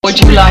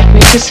Would you like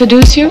me to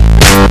seduce you?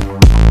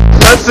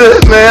 That's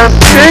it, man.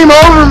 Game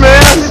over,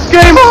 man. It's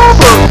game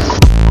over.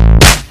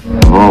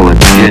 Of all the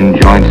gin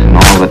joints in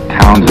all the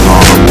towns in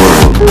all the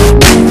world,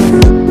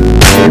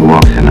 he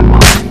walks in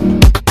among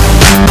them.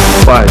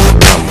 Why,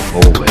 I'm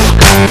always.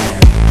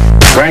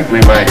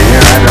 Frankly, my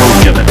dear, I don't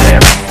give a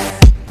damn.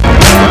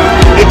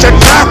 It's a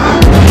trap.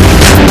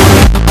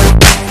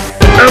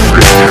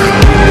 Every town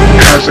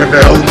has an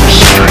Elm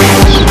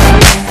Street.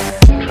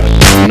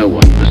 Trust no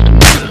one, Mr.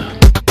 Miller.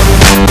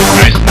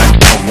 Nice night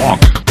for a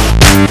walk.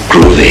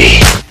 Groovy.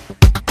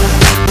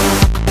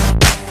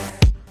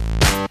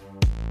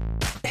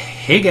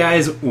 Hey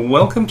guys,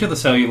 welcome to the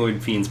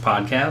Celluloid Fiends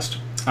podcast.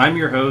 I'm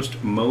your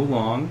host, Mo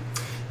Long.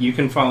 You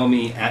can follow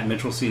me at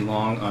Mitchell C.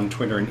 Long on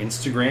Twitter and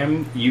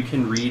Instagram. You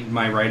can read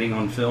my writing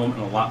on film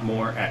and a lot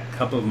more at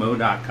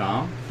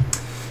cupofmo.com.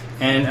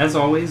 And as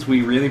always,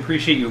 we really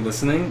appreciate you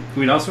listening.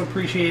 We'd also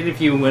appreciate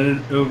if you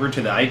went over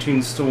to the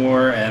iTunes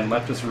store and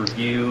left us a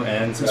review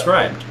and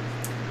subscribed.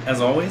 As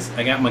always,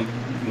 I got my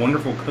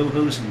wonderful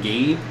co-host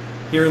Gabe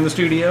here in the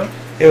studio.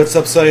 Hey, what's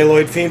up,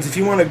 Celluloid Fiends? If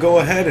you want to go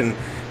ahead and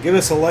give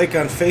us a like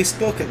on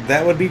Facebook,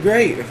 that would be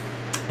great.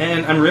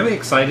 And I'm really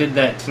excited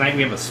that tonight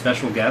we have a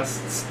special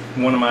guest,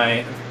 one of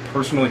my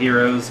personal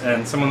heroes,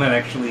 and someone that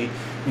actually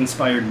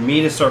inspired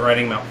me to start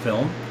writing about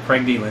film,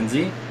 Craig D.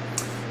 Lindsay.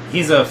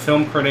 He's a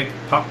film critic,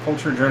 pop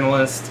culture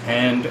journalist,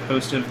 and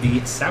host of the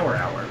Sour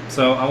Hour.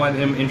 So I'll let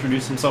him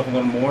introduce himself a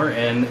little more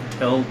and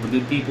tell the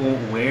good people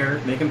where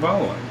they can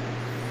follow him.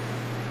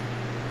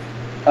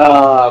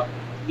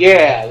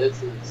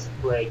 This is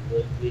Craig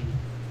Lindsay,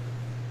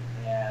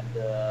 and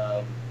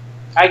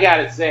I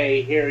gotta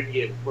say, hearing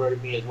you refer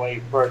to me as one of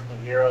your personal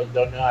heroes,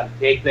 don't know how to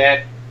take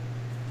that,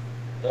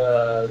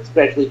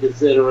 especially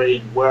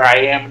considering where I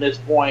am at this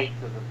point,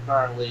 because I'm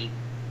currently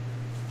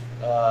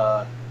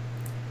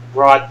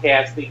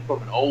broadcasting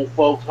from an old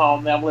folks'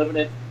 home that I'm living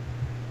in,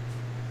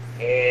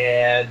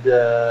 and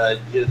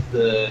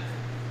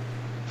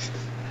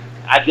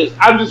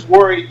I'm just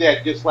worried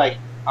that just like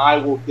I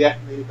will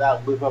definitely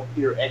not live up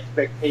to your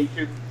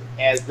expectations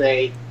as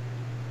a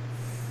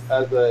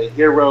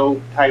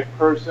hero type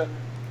person.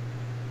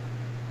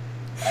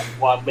 I just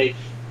want to make,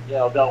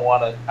 don't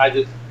want to. I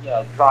just,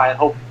 try and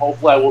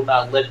hopefully I will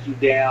not let you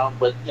down.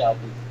 But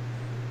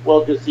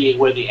we'll just see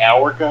where the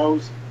hour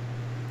goes.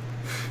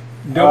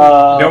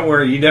 Don't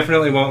worry, you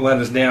definitely won't let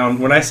us down.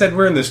 When I said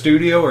we're in the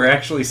studio, we're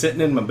actually sitting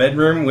in my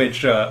bedroom,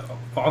 which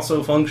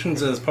also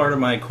functions as part of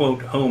my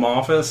quote home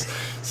office.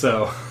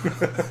 So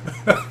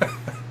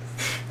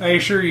I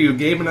assure you,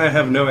 Gabe and I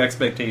have no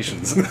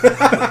expectations.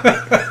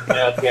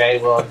 Okay,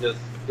 well, just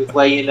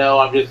let you know,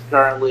 I'm just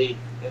currently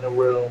in a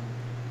room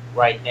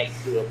right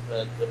next to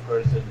the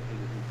person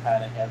who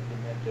kind of has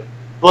dementia.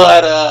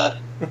 But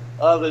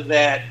other than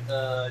that,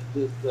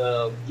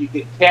 you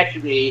can catch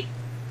me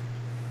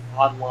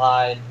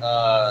online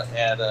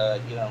at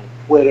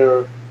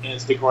Twitter,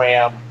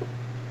 Instagram,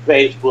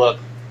 Facebook,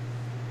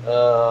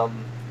 all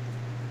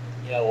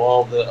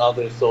the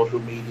other social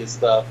media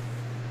stuff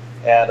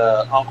at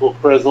Uncle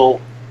Crizzle.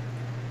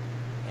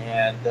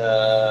 And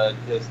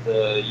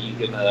you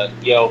can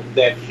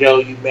that show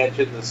you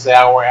mentioned, the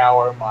Sour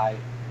Hour, my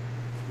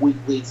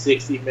weekly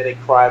 60-minute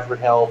cry for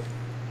help.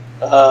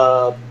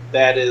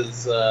 That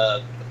is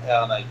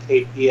on a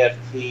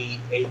KPFT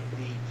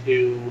HD2.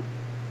 You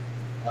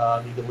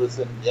can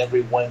listen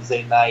every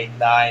Wednesday night,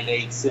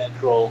 9/8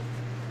 Central.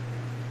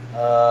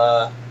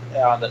 You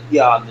can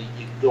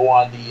go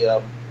on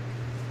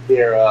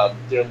their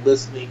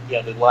listening,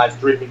 their live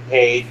streaming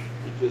page,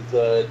 which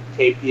is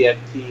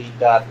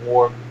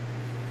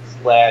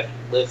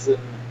kpft.org/listen,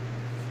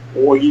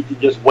 or you can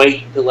just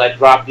wait until I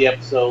drop the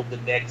episode the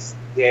next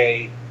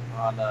day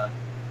on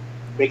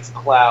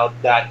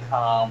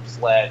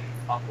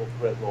mixcloud.com/Uncle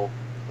Crizzle.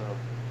 So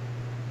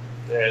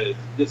there it is.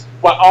 Just,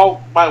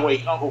 all, by the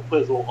way, Uncle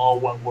Crizzle, all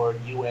one word,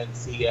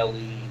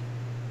 UNCLECRIZZLE.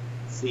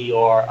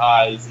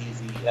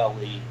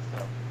 So.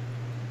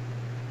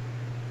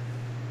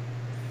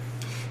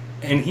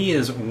 And he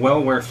is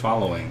well worth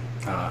following.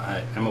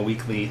 I'm a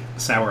weekly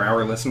Sour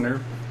Hour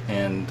listener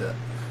and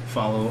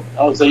follow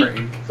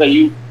Craig. So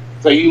you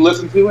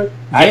listen to it?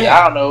 Yeah.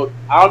 I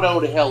don't know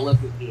who the hell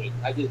listens to it.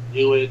 I just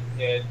do it,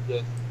 and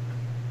just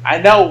I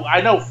know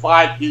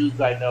 5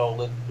 dudes I know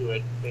listen to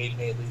it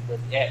mainly, but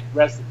the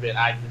rest of it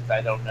I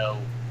don't know.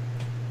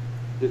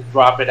 Just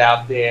drop it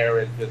out there,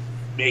 and just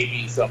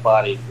maybe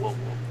somebody will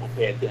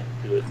pay attention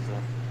to it. So.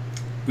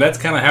 That's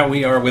kind of how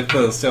we are with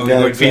the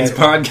Celluloid Fiends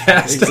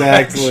podcast.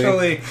 Exactly.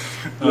 Actually.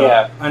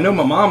 Yeah. I know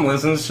my mom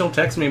listens. She'll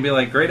text me and be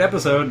like, "Great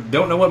episode.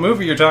 Don't know what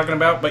movie you're talking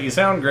about, but you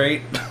sound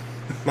great."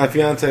 My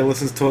fiance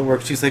listens to it at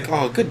work. She's like,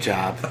 "Oh, good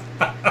job."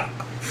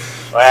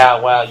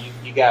 Wow,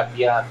 you got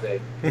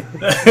Beyonce.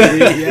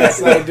 Yes,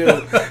 I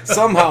do.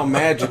 Somehow,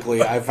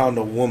 magically, I found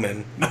a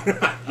woman.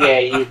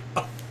 Yeah,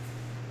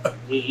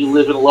 you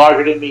live in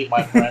larger than me,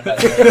 my friend.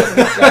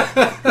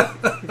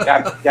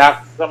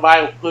 Got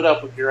somebody will put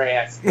up with your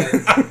ass.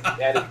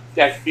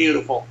 That's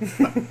beautiful.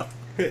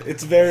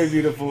 It's very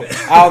beautiful.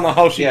 I don't know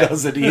how she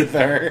does it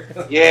either.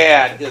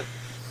 Yeah, just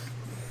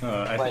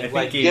I think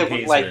like, Gabe give-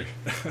 pays her.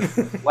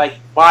 Like,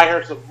 buy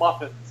her some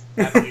muffins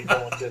after you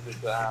go and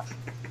visit the house.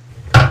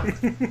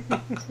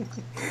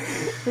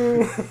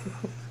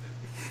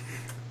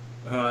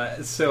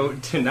 So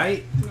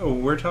tonight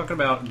we're talking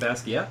about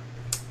Basquiat,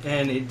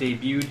 and it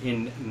debuted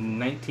in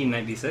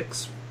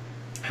 1996.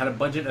 Had a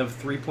budget of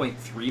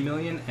 $3.3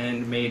 million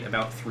and made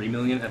about $3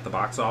 million at the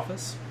box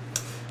office.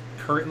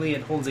 Currently,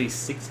 it holds a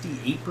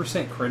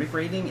 68% critic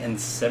rating and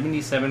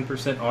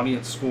 77%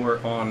 audience score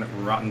on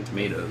Rotten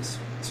Tomatoes.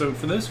 So,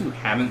 for those who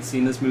haven't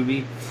seen this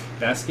movie,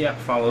 Basquiat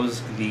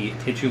follows the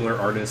titular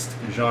artist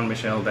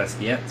Jean-Michel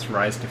Basquiat's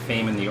rise to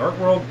fame in the art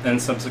world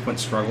and subsequent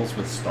struggles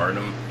with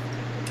stardom.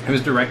 It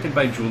was directed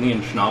by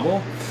Julian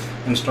Schnabel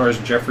and stars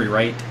Jeffrey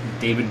Wright,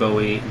 David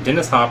Bowie,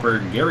 Dennis Hopper,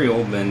 Gary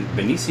Oldman,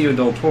 Benicio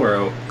del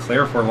Toro,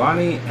 Claire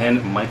Forlani,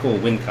 and Michael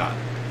Wincott.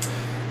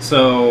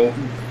 So,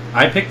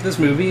 I picked this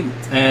movie,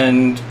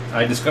 and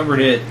I discovered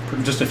it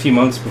just a few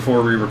months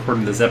before we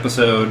recorded this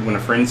episode when a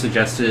friend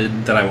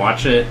suggested that I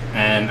watch it,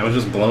 and I was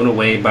just blown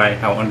away by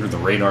how under the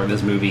radar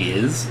this movie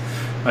is.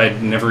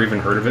 I'd never even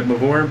heard of it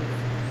before,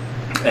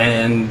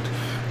 and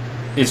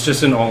it's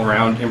just an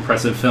all-around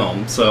impressive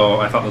film,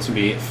 so I thought this would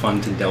be fun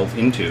to delve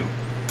into.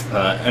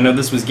 I know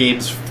this was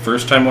Gabe's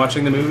first time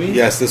watching the movie.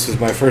 Yes, this was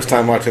my first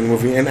time watching the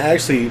movie, and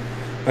actually,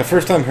 my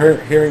first time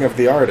hearing of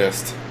the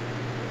artist.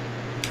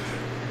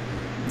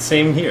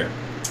 Same here.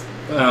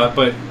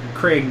 But,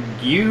 Craig,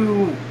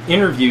 you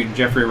interviewed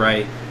Jeffrey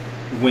Wright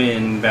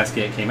when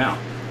Basquiat came out.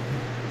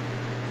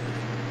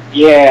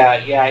 Yeah,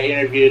 I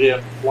interviewed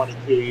him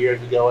 22 years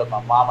ago at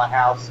my mama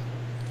house.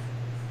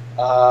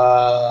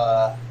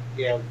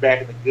 It was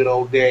back in the good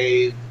old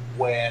days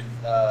when,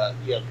 cause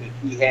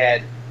he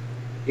had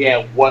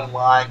one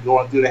line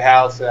going through the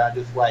house, and I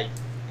just I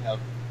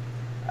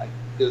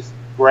just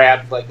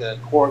grabbed like a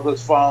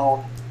cordless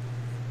phone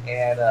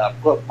and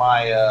put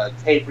my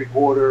tape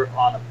recorder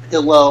on a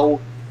pillow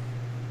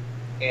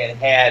and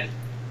had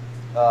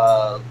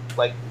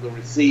like the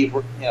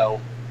receiver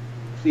on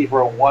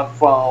one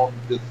phone,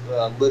 just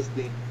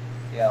listening,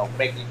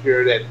 making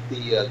sure that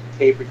the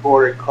tape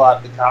recorder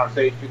caught the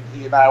conversation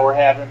he and I were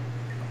having.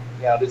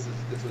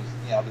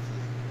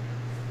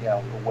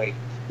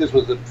 This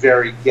was a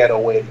very ghetto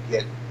way to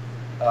get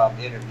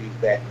interviews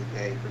back in the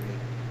day for me.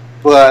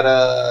 But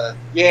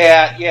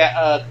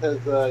because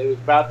it was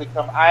about to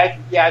come. I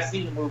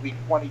seen the movie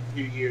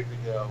 22 years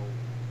ago,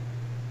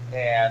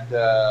 and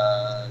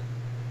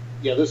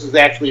this is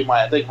actually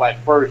my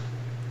first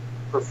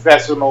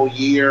professional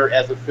year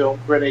as a film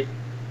critic,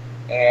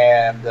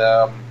 and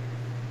the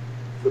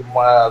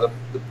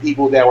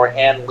people that were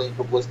handling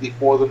publicity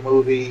for the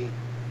movie,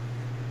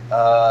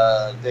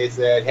 they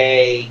said,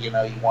 hey, you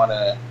want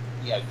to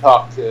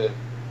talk to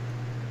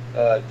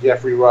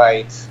Jeffrey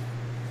Wright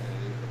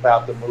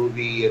about the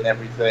movie and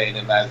everything,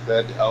 and I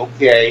said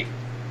okay,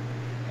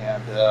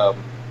 and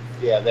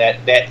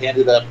that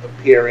ended up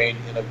appearing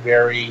in a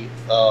very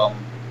how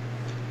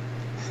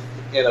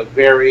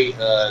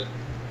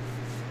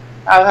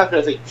can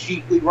I say,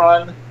 cheaply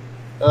run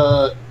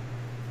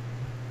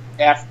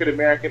African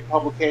American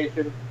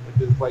publication,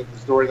 which is like the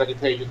stories I can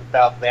tell you just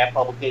about that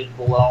publication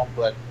alone.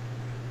 But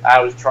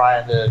I was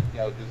trying to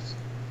just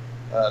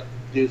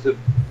do some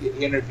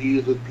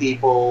interviews with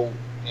people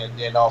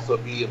and also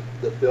be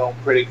the film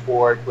critic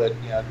for it, but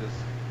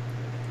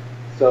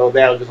so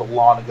that was just a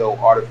long ago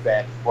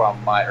artifact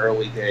from my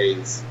early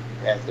days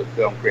as a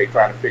film critic,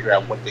 trying to figure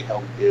out what the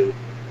hell to do.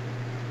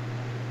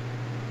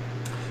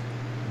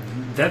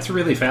 That's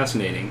really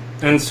fascinating.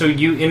 And so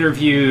you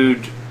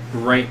interviewed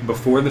right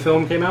before the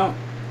film came out?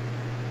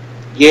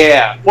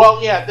 Yeah. Well,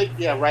 I think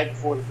right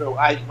before the film.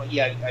 I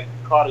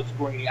caught a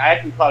screening. I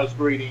actually caught a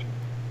screening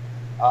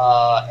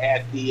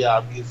at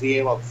the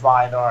Museum of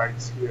Fine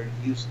Arts here in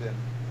Houston.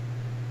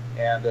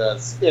 And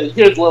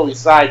here's a little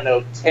side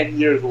note: 10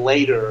 years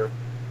later,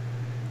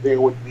 there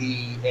would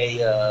be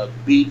a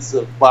Beats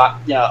of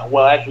there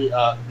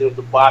was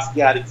a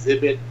Basquiat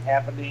exhibit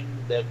happening.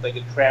 That's like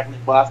a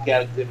traveling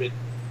Basquiat exhibit,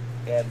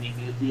 and the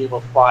Museum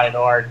of Fine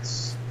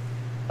Arts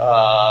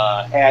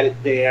had it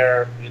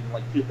there in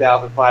like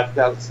 2005,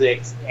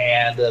 2006,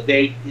 and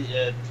they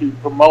to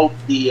promote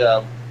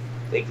the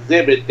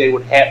exhibit, they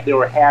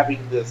were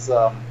having this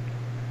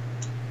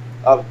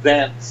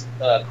event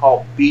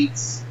called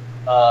Beats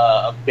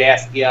of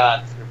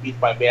Basquiat, or Beats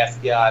by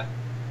Basquiat,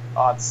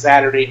 on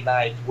Saturday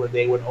nights, where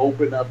they would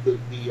open up the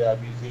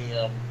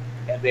museum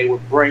and they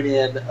would bring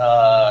in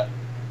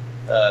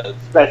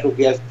special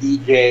guest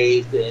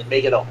DJs and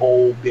make it a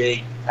whole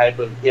big type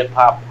of hip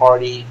hop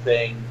party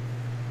thing.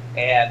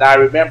 And I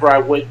remember I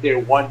went there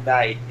one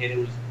night, and it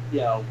was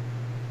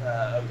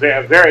a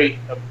very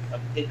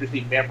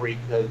interesting memory,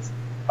 because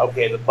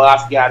the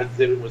Basquiat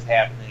exhibit was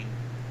happening,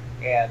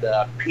 and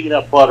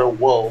Peanut Butter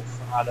Wolf,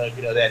 I don't know if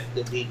you know that,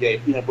 the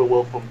DJ Peanut Butter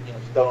Wolf from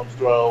Stone's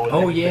Throw.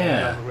 Oh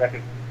yeah,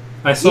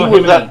 I saw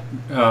him at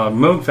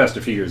Mogefest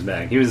a few years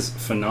back. He was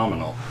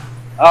phenomenal.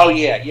 Oh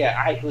yeah,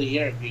 I actually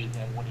interviewed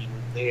him when he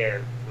was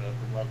there for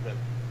Mogefest.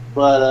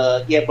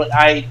 But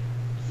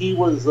he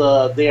was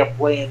there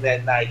playing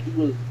that night. He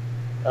was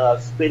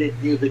spinning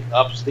music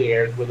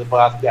upstairs where the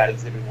Basquiat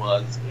exhibit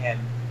was, and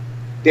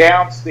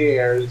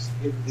downstairs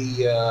in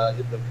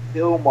the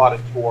film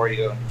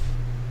auditorium,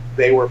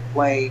 they were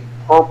playing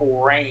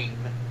Purple Rain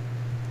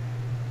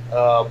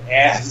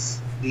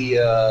as the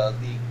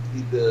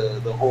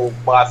whole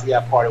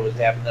Basquiat party was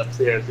happening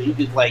upstairs. So you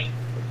just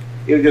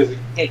it was just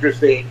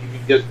interesting. You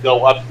could just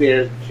go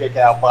upstairs and check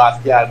out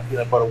Basquiat and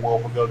Peanut Butter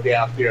Wolf, or go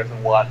downstairs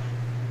and watch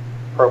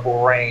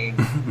Purple Rain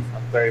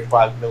on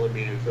 35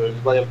 millimeters. So it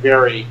was like a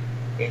very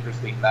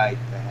interesting night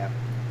to have.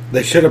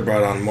 They should have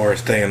brought on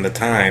Morris Day and The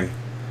Time.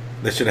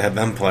 They should have had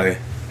them play.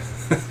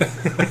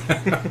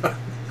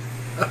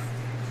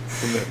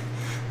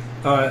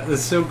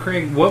 So,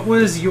 Craig, what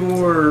was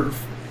your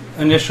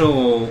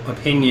initial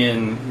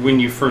opinion when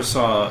you first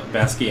saw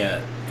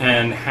Basquiat,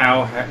 and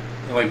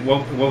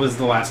what was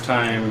the last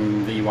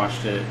time that you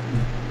watched it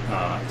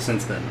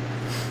since then?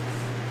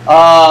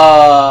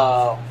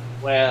 Well,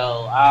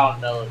 I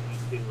don't know if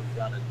you two have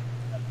done a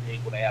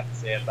dig what I have to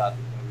say about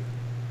this movie,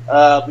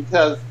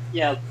 because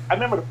I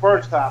remember the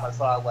first time I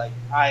saw it,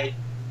 I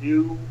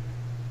knew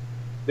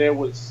there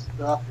was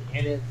stuff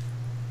in it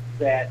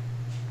that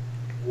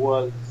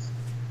was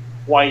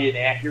quite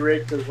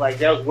inaccurate, because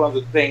that was one of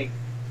the things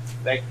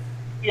that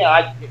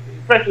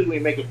especially when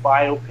you make a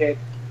biopic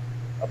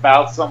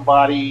about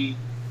somebody,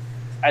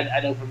 I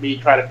know for me,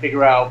 try to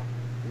figure out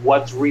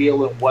what's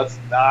real and what's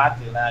not,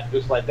 and I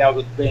just that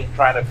was a thing,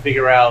 trying to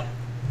figure out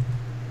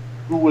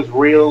who was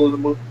real in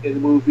the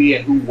movie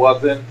and who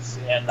wasn't.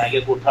 And I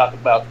guess we'll talk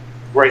about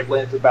great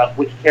lengths about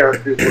which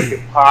characters were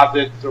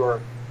composites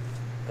or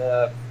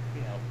just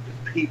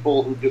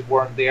people who just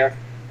weren't there.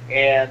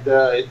 And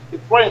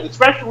it's funny,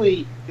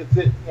 especially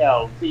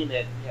seeing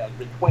it. It's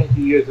been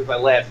 22 years since I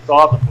last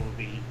saw the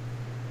movie,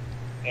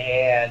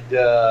 and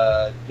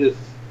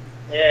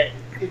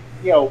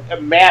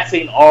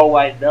amassing all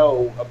I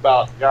know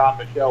about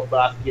Jean-Michel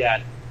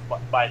Basquiat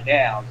by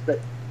now,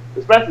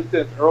 especially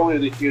since earlier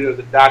this year there was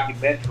a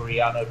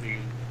documentary. I don't know if you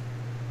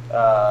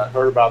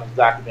heard about this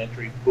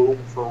documentary, Boom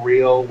for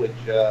Real, which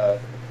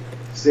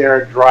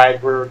Sarah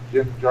Driver,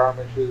 Jim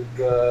Jarmusch's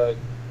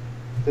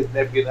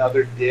significant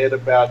other, did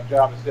about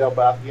Jean-Michel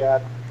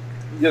Basquiat.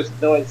 Just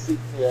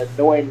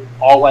knowing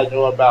all I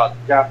know about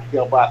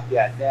Jean-Michel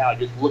Basquiat now,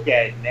 just look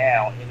at it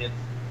now, and it's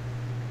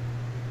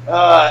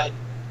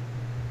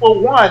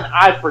one,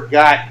 I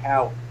forgot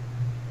how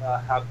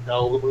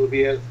dull the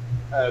movie is.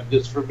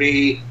 Just for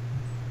me,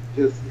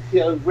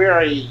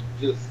 very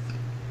just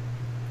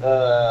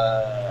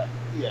the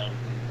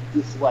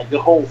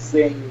whole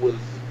thing was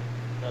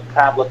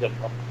kind of like a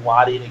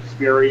plotting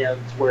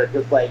experience where it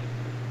just like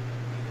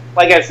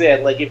I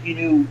said, if you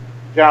knew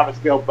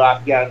Jean-Michel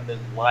Basquiat in his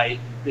life,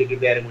 you figured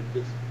that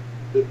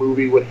the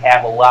movie would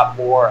have a lot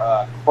more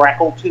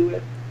crackle to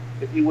it,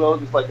 if you will,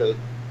 just like a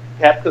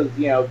pep,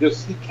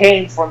 because he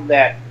came from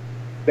that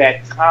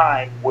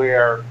time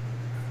where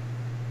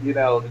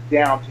the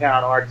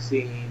downtown art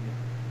scene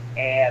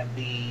and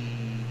the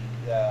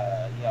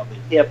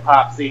hip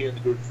hop scene and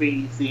the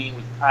graffiti scene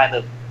was kind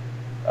of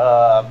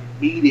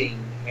meeting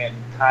and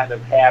kind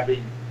of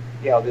having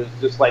there's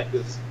just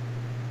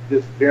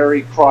this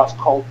very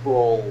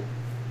cross-cultural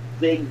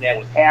thing that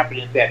was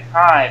happening at that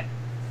time,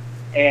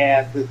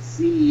 and to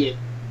see it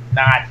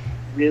not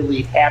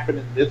really happen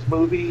in this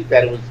movie,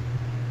 that it was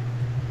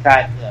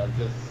kind of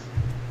just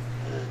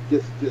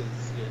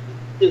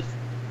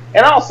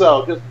and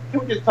also can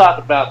we just talk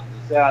about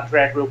the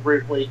soundtrack real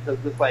briefly, because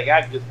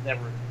I've just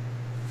never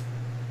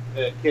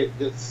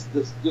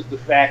just the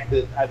fact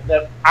that I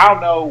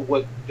don't know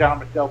what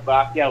Jean-Michel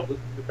Basquiat was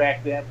listening to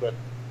back then, but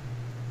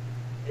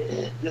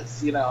I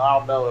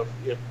don't know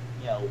if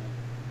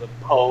the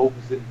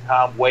Pogues and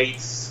Tom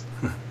Waits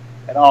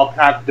and all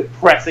kinds of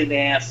depressing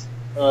ass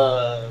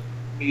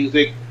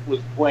music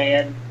was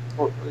playing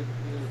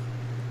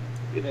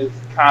in his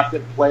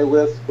constant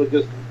playlist, but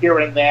just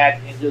hearing that,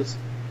 and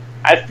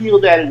I feel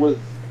that it was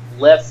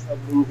less a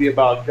movie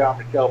about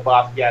Jean-Michel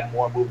Basquiat,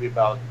 more a movie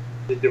about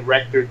the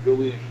director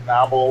Julian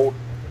Schnabel,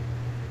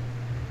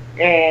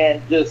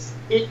 and it's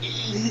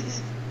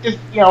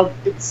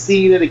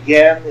seeing it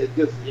again. It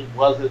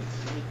wasn't.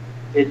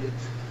 It didn't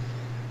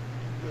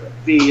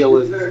feel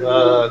as it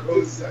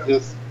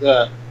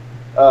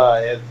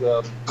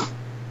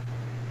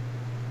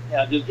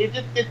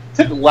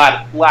took a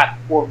lot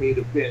for me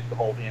to finish the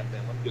whole damn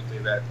thing. Let me just say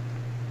that.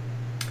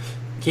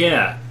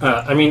 Yeah,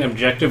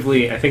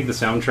 objectively, I think the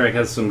soundtrack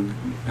has some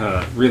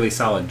really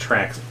solid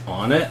tracks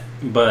on it,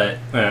 but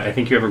I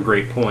think you have a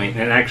great point.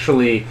 And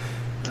actually,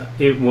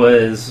 it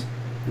was,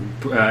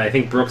 I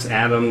think Brooks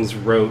Adams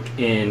wrote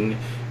in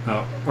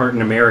Art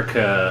in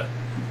America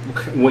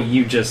what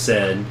you just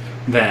said,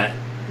 that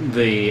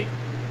the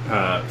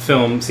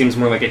film seems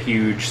more like a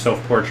huge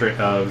self-portrait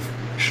of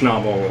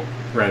Schnabel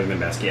rather than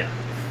Basquiat.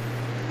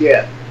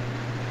 Yeah,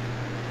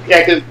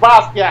 because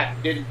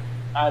Basquiat didn't,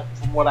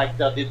 from what I can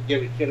tell, didn't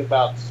give a shit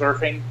about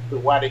surfing. So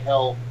why the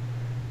hell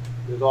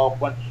there's all a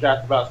bunch of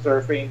shots about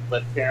surfing,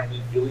 but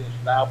apparently Julian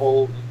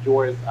Schnabel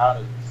enjoys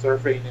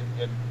surfing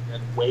and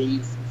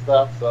waves and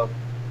stuff. So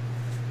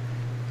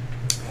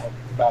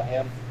about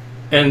him.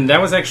 And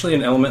that was actually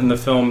an element in the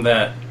film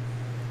that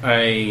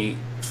I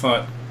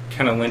thought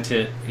kind of lent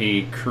it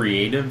a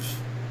creative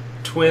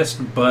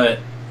twist, but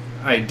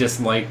I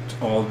disliked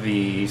all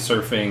the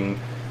surfing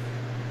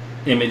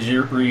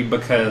imagery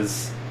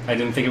because I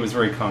didn't think it was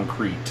very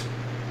concrete.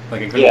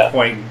 Like, I couldn't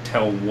quite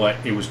tell what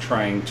it was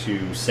trying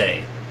to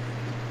say.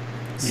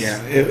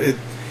 Yeah, it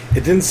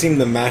didn't seem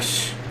to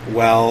mesh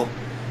well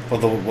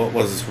with what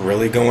was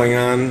really going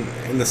on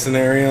in the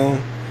scenario.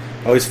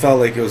 I always felt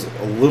like it was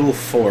a little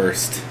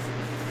forced.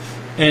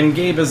 And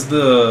Gabe, is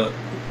the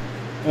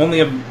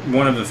only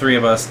one of the three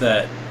of us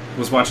that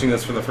was watching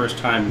this for the first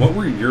time, what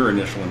were your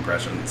initial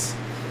impressions?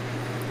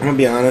 I'm going to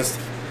be honest,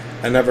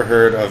 I never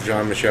heard of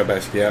Jean-Michel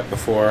Basquiat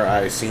before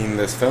I seen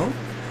this film.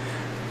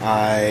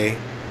 I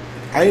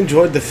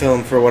enjoyed the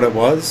film for what it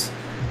was.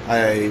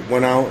 I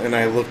went out and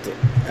I looked,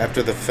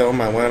 after the film,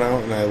 I went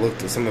out and I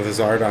looked at some of his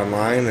art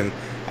online, and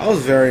I was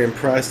very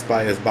impressed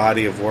by his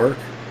body of work.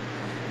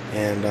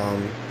 And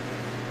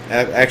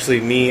actually,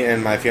 me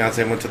and my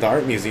fiance went to the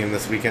art museum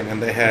this weekend,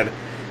 and they had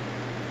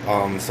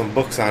some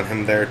books on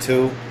him there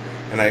too.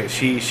 And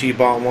she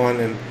bought one,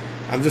 and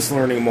I'm just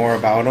learning more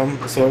about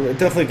him. So it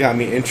definitely got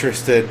me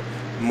interested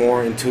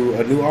more into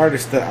a new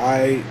artist that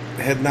I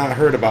had not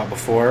heard about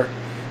before.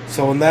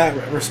 So in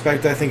that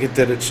respect, I think it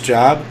did its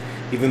job,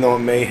 even though it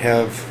may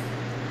have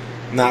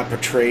not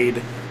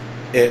portrayed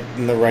it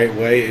in the right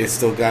way. It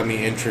still got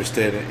me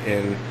interested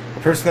in a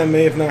person I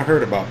may have not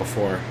heard about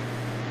before.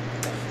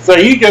 So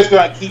you just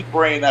gonna keep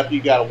bringing up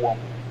you got a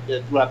woman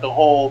throughout the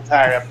whole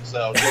entire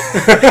episode? Just,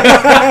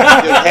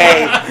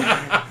 hey,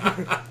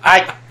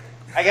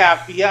 I got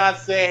a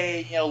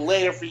fiance,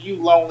 later for you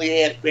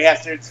lonely ass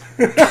bastards.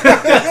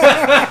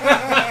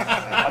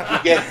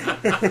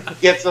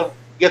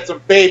 Get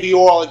some baby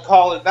oil and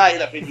call it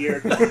night up in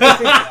here.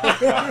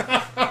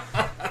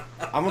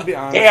 I'm gonna be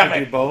honest with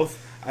you both.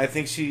 I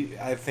think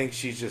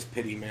she's just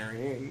pity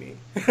marrying me.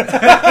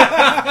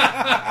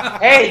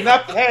 Hey,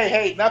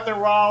 nothing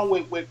wrong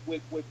with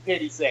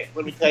pity sex.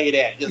 Let me tell you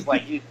that. Just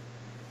like you,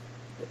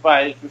 if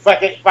I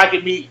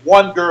could meet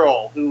one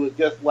girl who was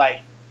just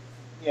like,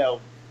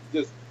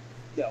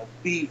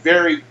 be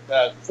very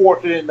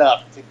fortunate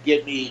enough to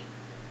get me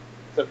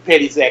some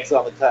pity sex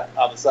on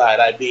the side,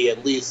 I'd be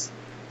at least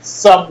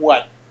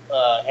somewhat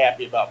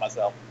happy about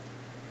myself.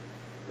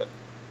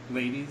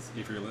 Ladies,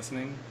 if you're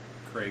listening,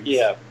 Craig's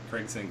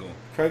single.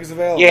 Craig's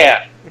available.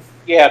 Yeah,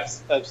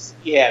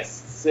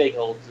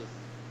 single.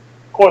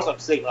 Of course I'm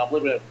single. I'm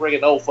living in a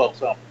friggin' old folks'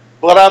 home.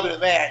 But other than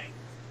that,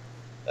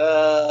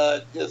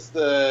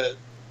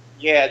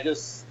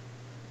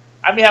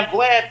 I'm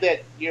glad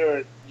that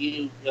you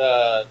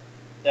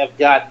have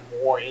gotten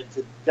more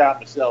into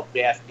Jean-Michel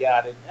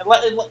Basquiat,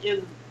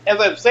 and as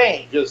I'm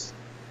saying, just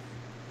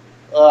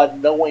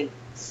knowing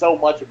so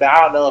much about.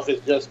 I don't know if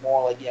it's just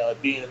more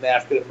like being an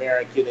African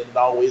American and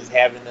always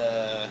having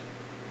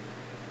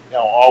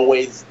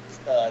always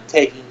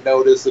taking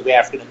notice of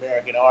African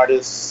American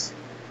artists,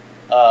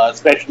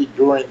 especially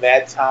during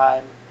that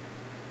time.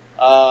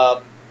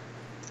 I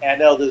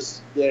know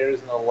there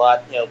isn't a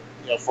lot,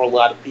 for a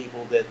lot of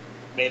people that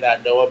may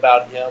not know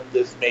about him.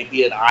 This may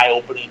be an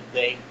eye-opening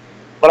thing,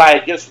 but I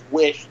just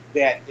wish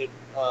that if,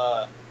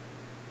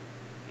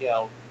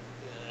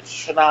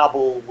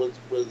 Schnabel was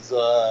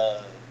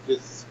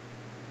just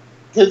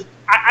because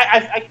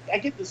I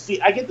get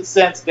the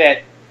sense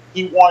that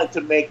he wanted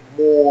to make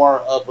more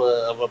of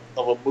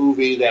a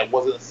movie that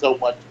wasn't so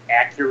much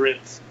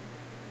accurate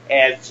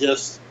as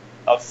just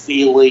a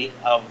feeling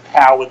of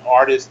how an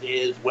artist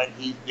is when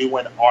he's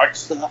doing art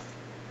stuff.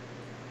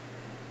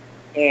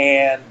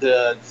 And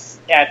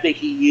I think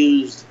he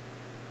used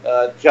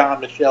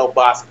Jean-Michel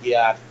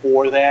Basquiat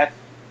for that.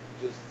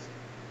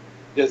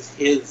 Just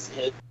his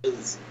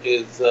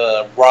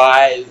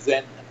rise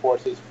and, of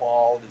course, his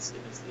fall, in his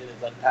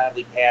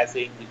untimely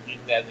passing, just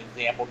using that as an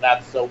example,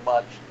 not so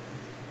much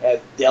as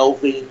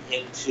delving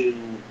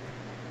into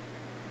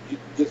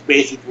just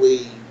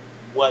basically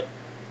what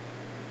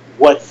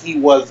he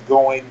was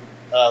going,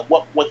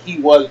 what he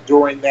was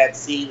during that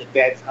scene at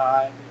that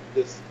time.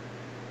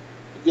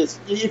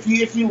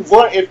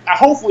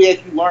 Hopefully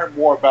as you learn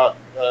more about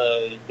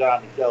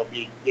Jean-Michel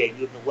being gay,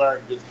 you can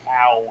learn just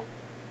how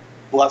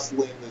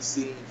bustling the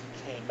scene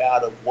he came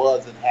out of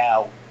was, and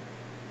how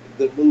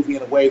the movie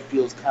in a way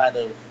feels kind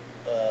of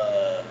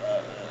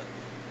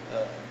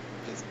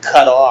just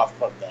cut off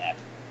from that.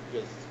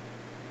 Just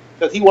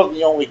because he wasn't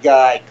the only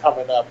guy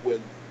coming up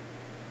with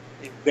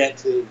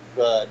inventive,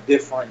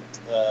 different,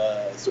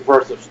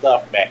 subversive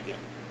stuff back then.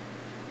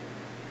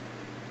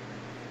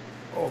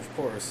 Oh, of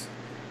course.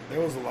 There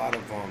was a lot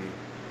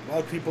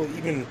of people,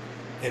 even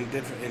in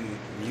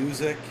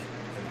music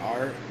and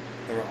art,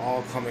 they were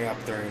all coming up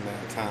during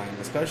that time,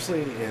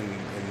 especially in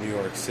New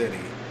York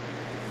City.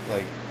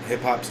 Like,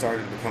 hip-hop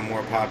started to become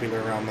more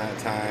popular around that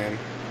time,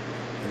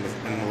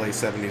 in the late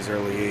 70s,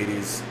 early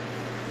 80s.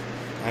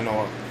 I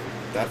know,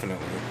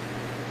 definitely.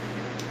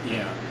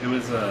 Yeah, there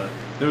was a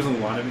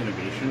lot of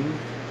innovation,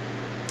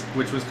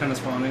 which was kind of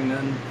spawning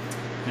then,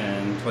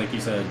 and like you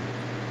said,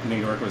 New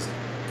York was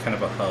kind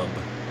of a hub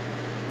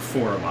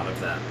for a lot of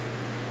that.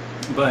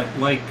 But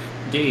like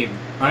Gabe,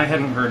 I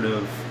hadn't heard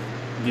of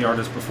the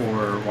artist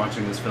before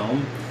watching this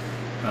film.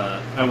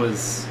 I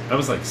was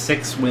like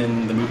 6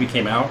 when the movie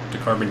came out, to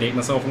carbon date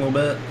myself a little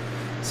bit.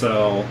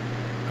 So.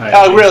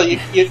 Oh, really?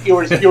 You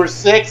were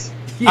 6?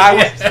 Yeah. I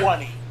was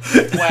 20.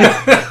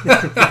 Wow.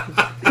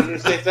 You were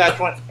 6, I was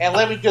 20. And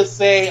let me just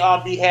say,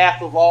 on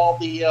behalf of all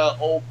the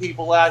old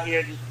people out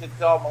here, just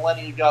tell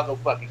millennials, y'all go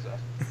fuck yourself.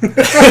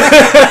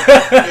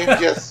 And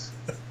just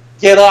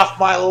get off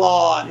my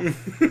lawn.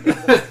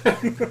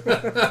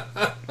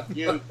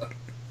 You.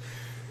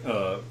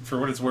 For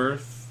what it's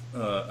worth,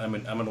 I'm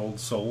an old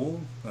soul,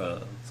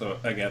 so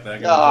I got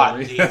that.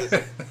 Oh,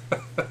 Jesus.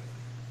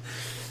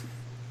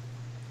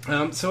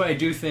 So I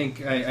do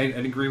think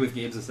I'd agree with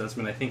Gabe's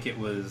assessment. I think it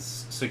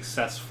was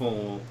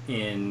successful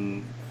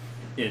in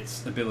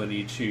its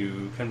ability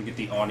to kind of get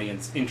the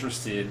audience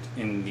interested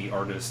in the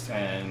artist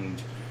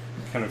and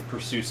kind of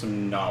pursue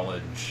some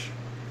knowledge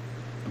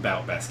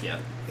about Basquiat.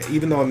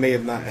 Even though it may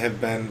not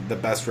have been the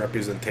best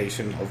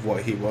representation of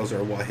what he was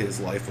or what his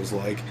life was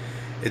like,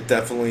 it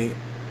definitely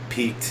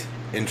piqued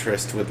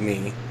interest with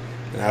me.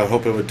 And I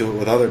hope it would do it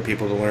with other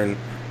people to learn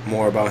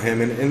more about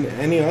him and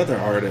any other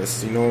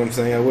artists. You know what I'm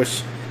saying? I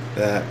wish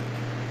that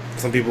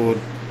some people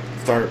would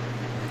start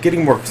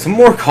getting some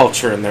more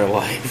culture in their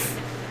life.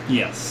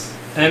 Yes.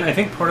 And I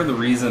think part of the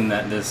reason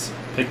that this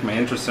piqued my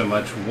interest so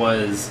much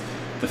was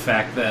the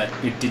fact that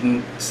it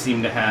didn't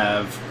seem to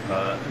have,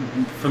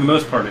 for the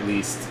most part at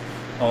least,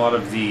 a lot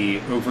of the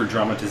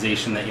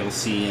over-dramatization that you'll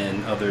see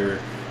in other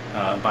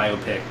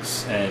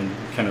biopics and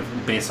kind of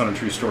based on a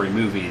true story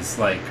movies.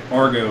 Like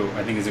Argo,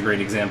 I think, is a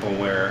great example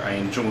where I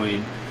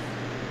enjoyed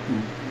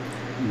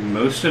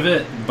most of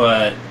it,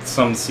 but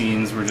some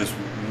scenes were just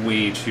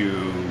way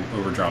too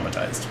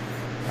over-dramatized.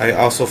 I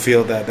also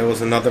feel that there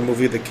was another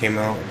movie that came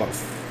out about,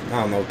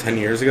 10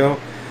 years ago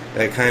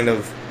that kind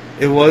of,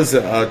 it was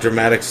a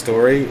dramatic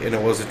story and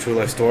it was a true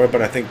life story,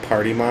 but I think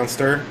Party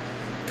Monster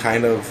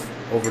kind of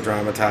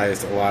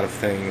over-dramatized a lot of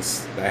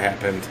things that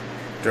happened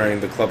during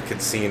the club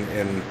kid scene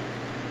in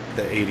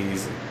the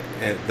 80s,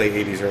 late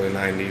 80s, early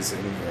 90s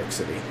in New York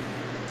City.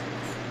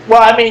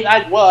 Well, I mean,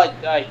 I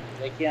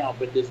can't help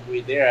but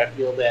disagree there. I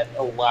feel that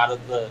a lot of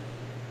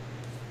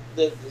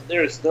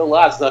there's still a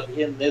lot of stuff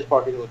in this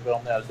particular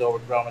film that is over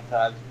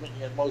dramatized,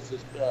 and most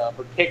is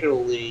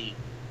particularly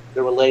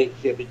the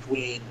relationship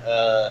between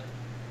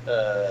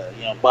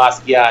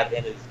Basquiat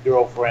and his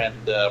girlfriend,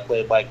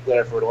 played by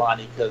Claire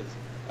Forlani, because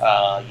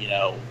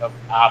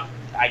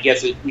I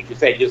guess we could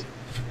say just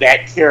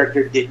that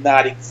character did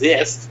not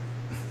exist,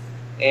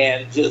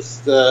 and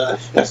just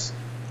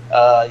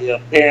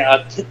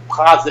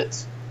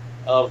composite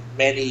of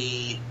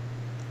many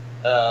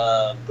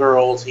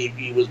girls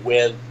he was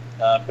with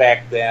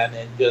back then,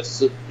 and just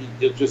to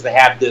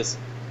have this,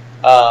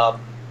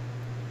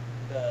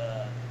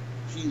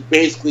 she's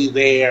basically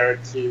there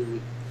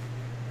to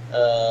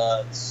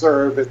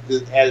serve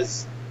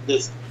as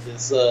this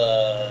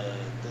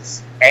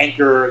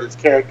anchor, this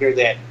character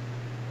that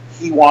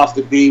he wants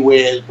to be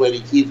with, but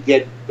he keeps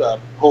getting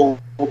pulled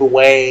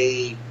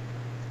away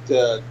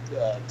to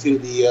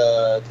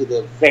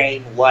the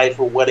fame life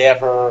or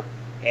whatever,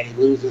 and he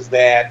loses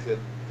that, and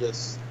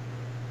just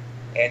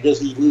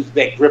he loses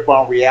that grip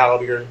on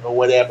reality or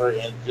whatever,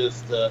 and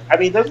just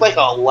there's like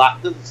a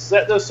lot.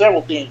 There's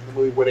several things in the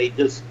movie where they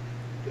just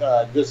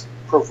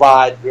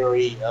provide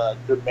very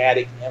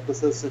dramatic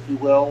emphasis, if you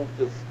will,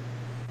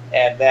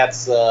 and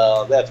that's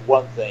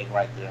one thing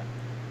right there.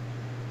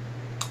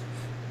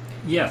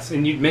 Yes,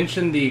 and you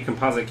mentioned the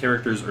composite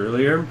characters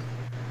earlier,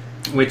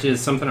 which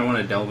is something I want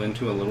to delve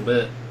into a little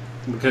bit,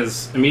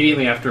 because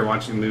immediately after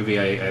watching the movie,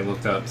 I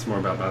looked up some more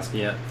about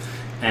Basquiat,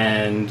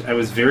 and I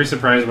was very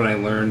surprised when I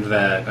learned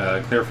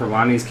that Claire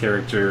Forlani's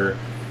character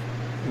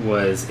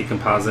was a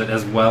composite,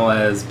 as well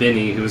as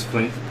Benny, who was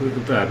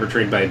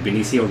portrayed by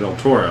Benicio del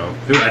Toro,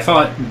 who I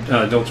thought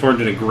del Toro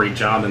did a great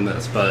job in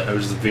this, but I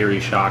was just very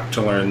shocked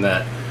to learn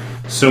that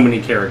so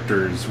many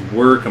characters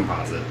were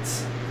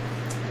composites.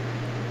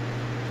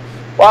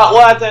 Well,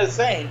 as I was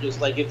saying, just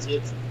like it's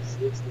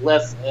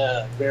less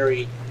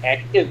very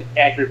accurate.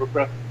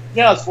 But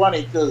it's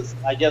funny because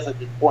I guess I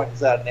should point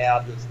this out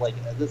now. Just like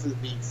this is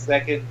the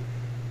second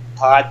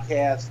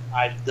podcast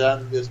I've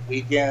done this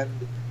weekend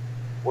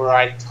where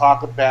I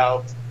talk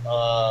about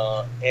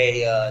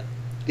a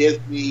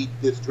Disney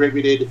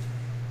distributed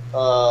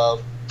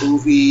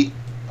movie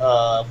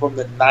from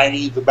the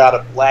 90s about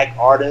a black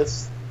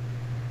artist,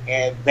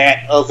 and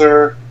that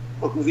other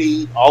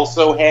movie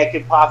also had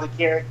composite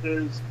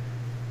characters,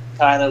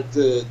 kind of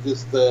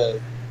just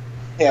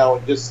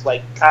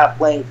like kind of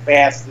playing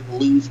fast and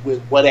loose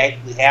with what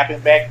actually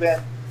happened back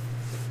then.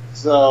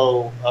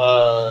 So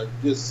I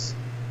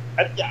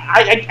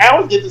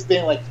always get this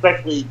thing, like,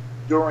 especially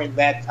during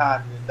that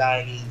time in the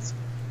 90s,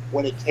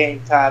 when it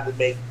came time to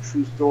make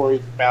true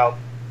stories about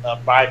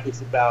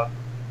biopics about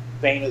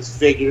famous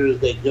figures,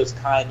 they just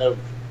kind of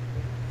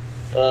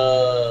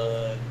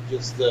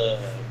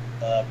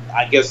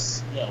I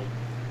guess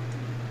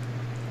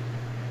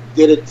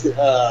did it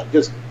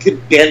just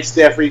condensed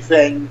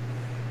everything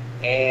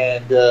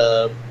and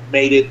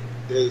made it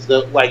as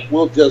though, like,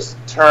 we'll just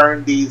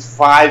turn these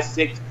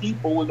 5-6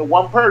 people into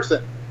one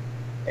person,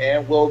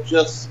 and we'll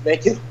just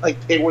make it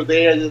like they were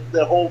there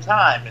the whole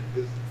time,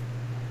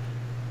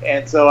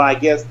 and so I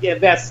guess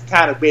that's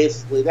kind of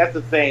basically that's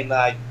the thing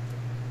that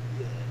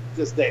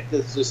this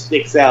just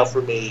sticks out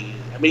for me.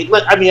 I mean,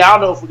 I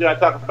don't know if we're going to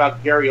talk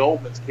about Gary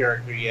Oldman's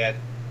character yet,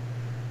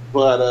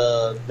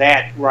 but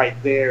that right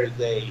there is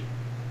a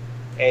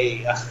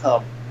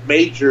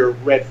major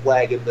red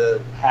flag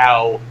into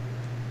how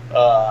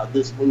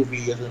this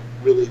movie isn't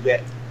really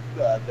that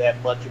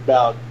much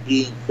about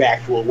being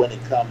factual when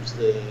it comes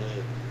to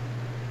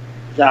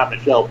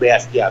Jean-Michel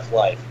Basquiat's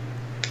life.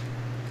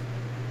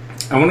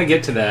 I want to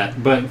get to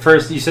that, but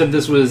first, you said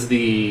this was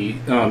the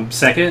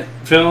second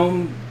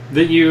film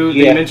that you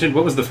mentioned.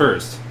 What was the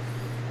first?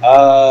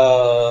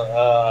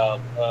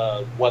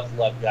 What's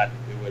Love Got to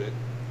Do with It?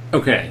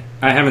 Okay,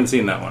 I haven't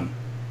seen that one.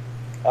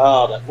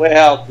 Oh,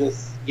 well,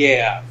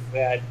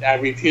 I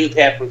reviewed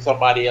that for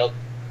somebody else.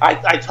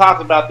 I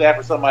talked about that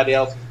for somebody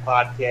else's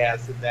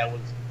podcast, and that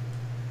was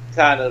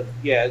kind of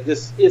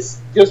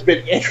it's just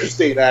been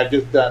interesting. I've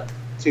just done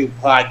 2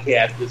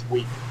 podcasts this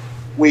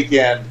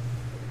weekend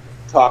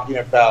talking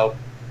about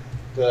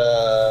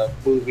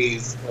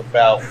movies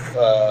about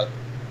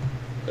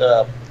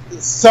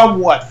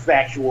somewhat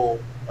factual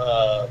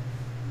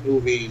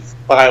movies,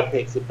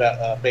 biopics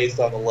about based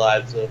on the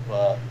lives of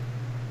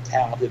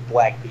talented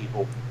black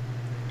people.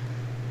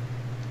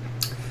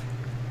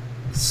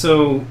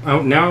 So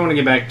now I want to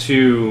get back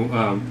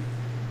to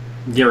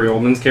Gary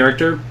Oldman's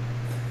character.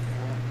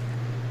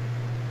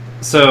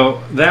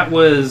 So that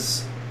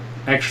was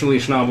actually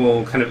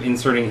Schnabel kind of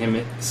inserting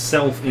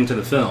himself into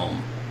the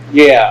film.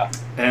 Yeah.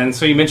 And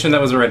so you mentioned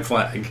that was a red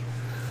flag.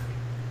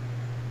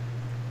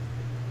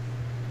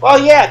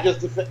 Well, yeah,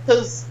 just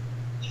because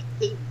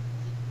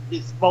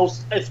it's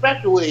most,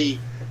 especially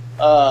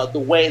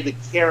the way the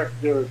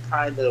character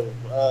kind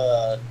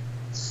of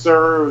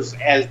serves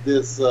as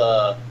this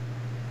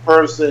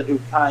person who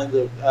kind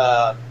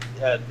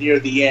of near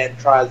the end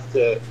tries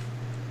to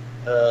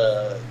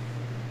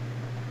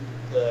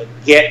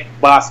get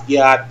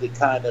Basquiat to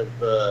kind of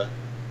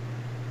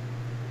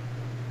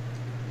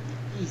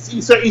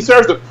he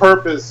serves a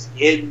purpose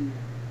in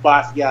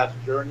Basquiat's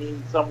journey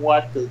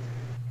somewhat, because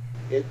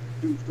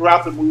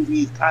throughout the movie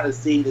he's kind of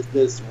seen as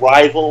this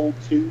rival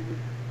to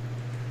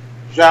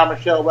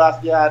Jean-Michel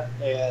Basquiat,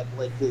 and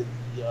like his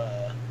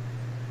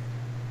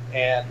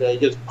he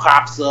just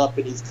pops up,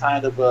 and he's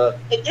kind of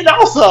and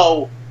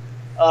also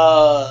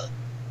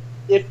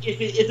if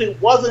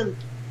it wasn't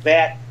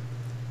that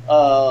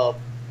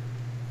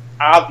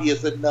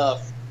obvious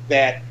enough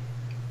that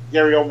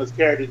Gary Oldman's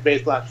character is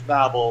based on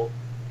Schnabel,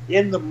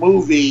 in the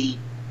movie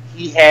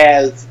he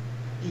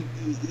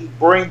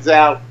brings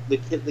out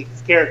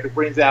his character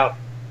brings out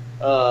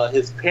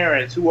his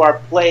parents, who are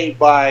played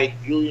by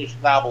Julian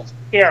Schnabel's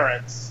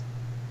parents,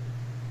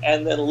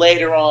 and then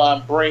later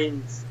on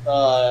brings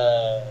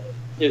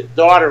his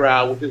daughter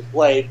out, which is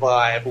played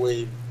by, I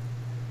believe,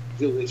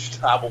 Julian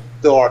Schnabel's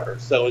daughter.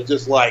 So it's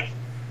just like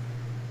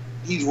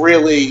he's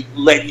really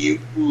let you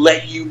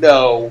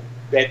know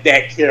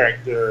that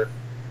character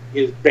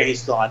is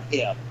based on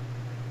him,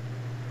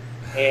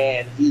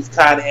 and he's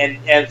kind of and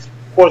of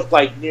course,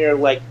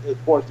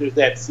 of course, there's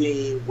that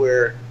scene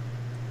where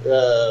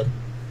I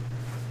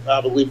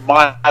believe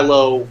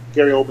Milo,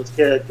 Gary Oldman's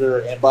character,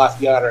 and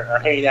Basquiat are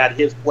hanging out at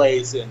his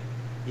place, and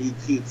he's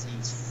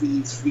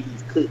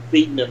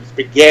feeding them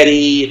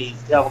spaghetti, and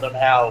he's telling them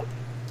how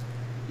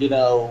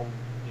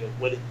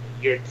when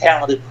you're a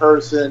talented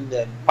person.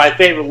 And my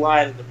favorite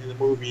line in the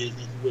movie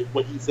is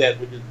what he says,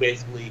 which is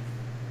basically,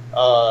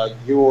 a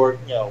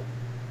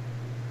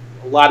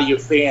lot of your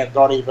fans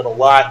aren't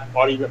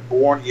even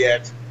born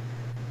yet,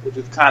 which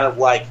is kind of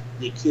like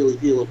the Achilles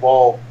heel of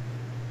all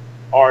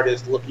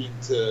artists looking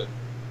to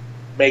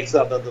make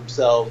something of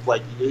themselves.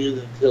 Like, it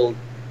isn't until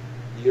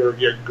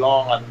you're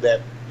gone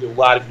that a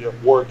lot of your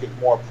work is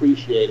more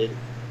appreciated.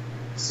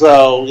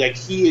 So, like,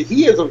 he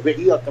is a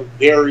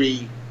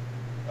very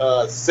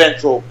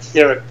central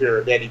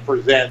character that he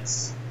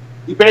presents.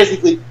 He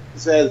basically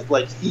says,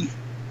 like, he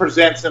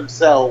presents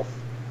himself,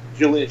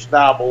 Julian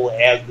Schnabel,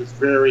 as this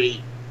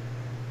very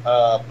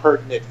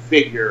pertinent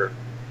figure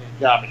in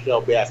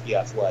Jean-Michel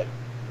Basquiat's life.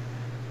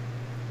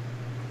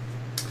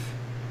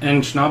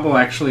 And Schnabel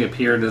actually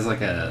appeared as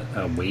like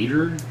a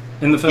waiter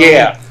in the film.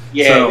 Yeah.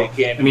 So,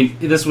 I mean,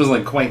 this was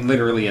like quite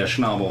literally a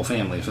Schnabel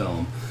family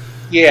film.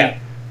 Yeah.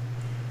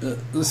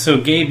 So,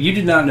 Gabe, you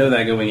did not know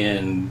that going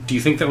in. Do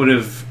you think that would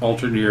have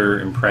altered your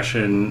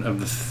impression of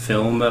the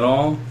film at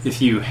all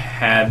if you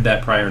had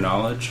that prior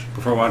knowledge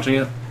before watching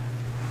it?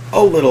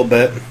 A little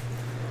bit.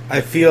 I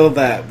feel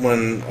that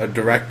when a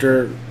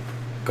director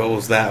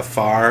goes that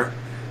far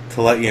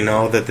to let you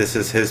know that this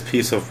is his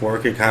piece of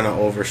work, it kind of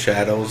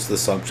overshadows the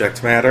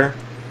subject matter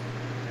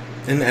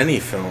in any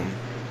film.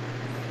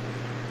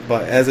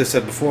 But as I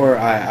said before,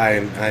 I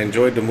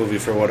enjoyed the movie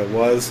for what it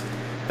was,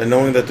 and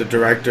knowing that the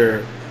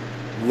director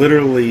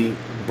literally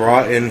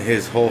brought in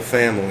his whole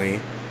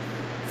family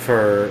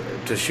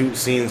to shoot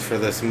scenes for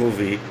this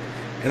movie.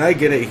 And I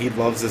get it, he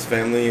loves his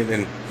family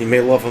and he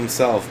may love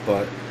himself,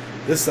 but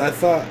I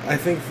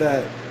think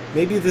that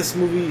maybe this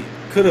movie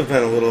could have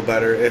been a little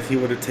better if he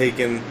would have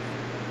taken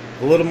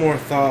a little more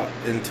thought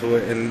into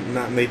it and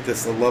not make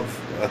this a love.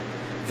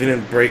 If he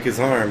didn't break his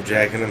arm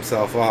jacking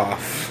himself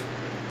off,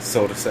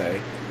 so to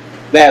say.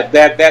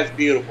 That's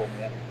beautiful,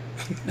 man.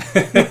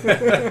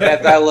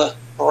 I love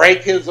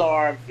break his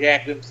arm,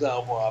 jack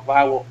himself off.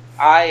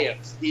 I am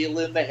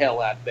stealing the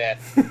hell out of that.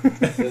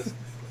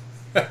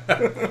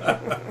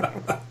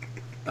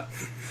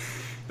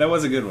 That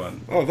was a good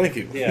one. Oh, thank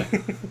you. Yeah.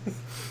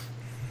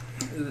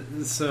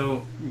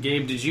 So,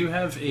 Gabe, did you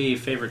have a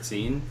favorite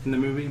scene in the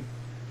movie?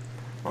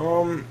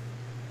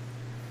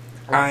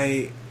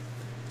 I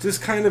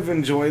just kind of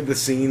enjoyed the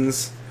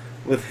scenes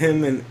with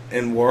him and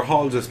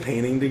Warhol just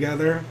painting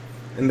together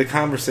and the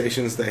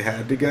conversations they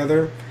had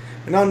together.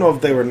 And I don't know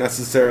if they were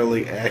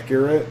necessarily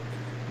accurate,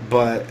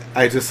 but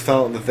I just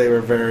felt that they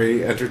were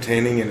very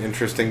entertaining and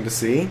interesting to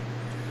see.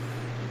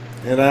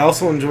 And I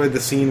also enjoyed the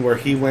scene where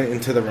he went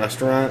into the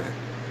restaurant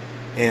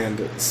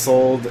and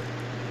sold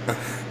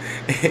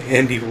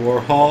Andy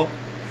Warhol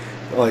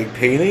like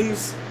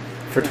paintings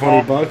for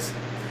 $20,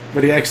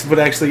 but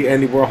actually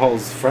Andy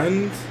Warhol's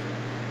friend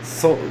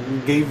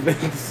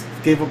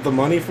gave up the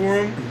money for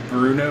him.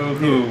 Bruno,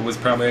 who was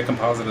probably a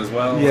composite as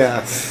well.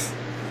 Yes.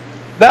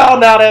 No,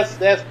 that's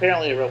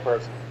apparently a real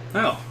person.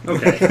 Oh,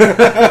 okay.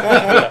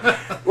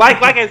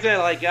 Like I said,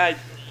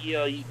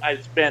 I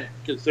spent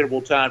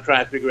considerable time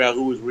trying to figure out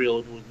who was real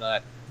and who was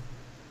not.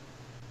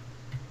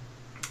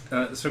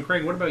 So,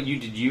 Craig, what about you?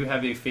 Did you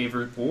have a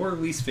favorite or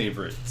least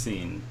favorite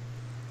scene?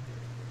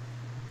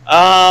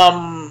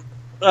 As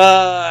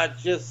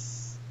you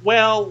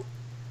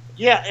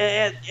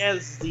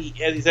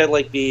said,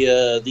 like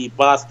the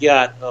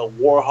Basquiat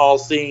Warhol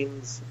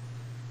scenes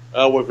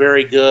were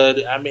very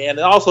good. I mean, and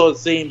also it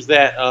seems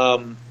that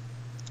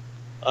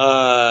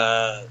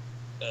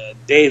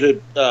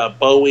David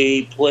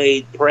Bowie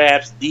played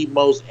perhaps the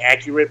most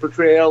accurate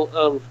portrayal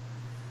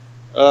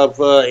of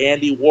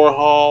Andy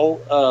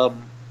Warhol,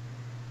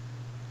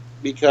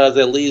 because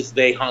at least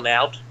they hung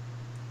out.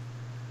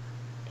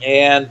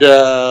 And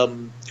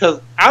because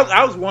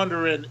I was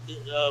wondering,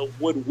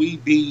 would we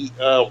be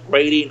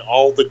rating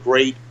all the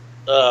great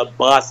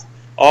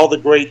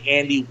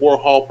Andy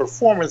Warhol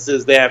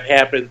performances that have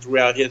happened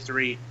throughout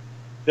history,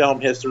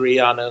 film history,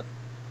 because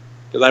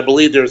I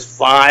believe there's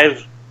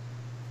 5.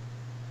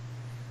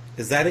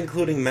 Is that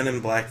including Men in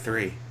Black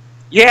 3?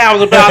 Yeah, I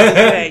was about to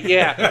say,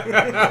 yeah.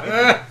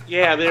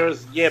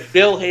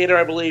 Bill Hader,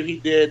 I believe he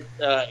did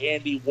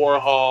Andy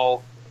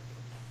Warhol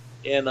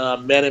in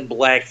Men in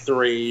Black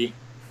 3.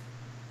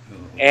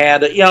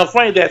 And,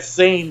 funny, that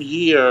same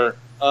year,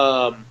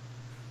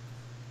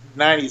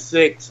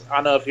 96, I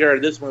don't know if you heard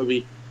of this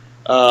movie,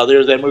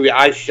 there's that movie,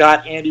 I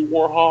Shot Andy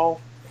Warhol.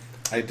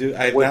 I do.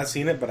 I have not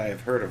seen it, but I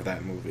have heard of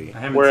that movie. I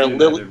haven't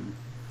seen it either.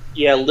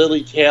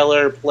 Lily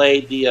Taylor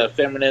played the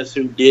feminist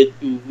who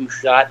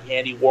shot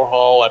Andy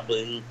Warhol. I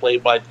believe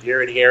played by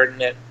Jared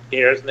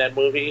Harris in that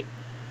movie.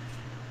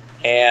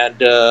 And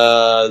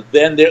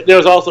then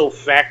there's also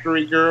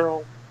Factory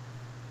Girl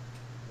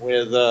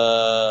with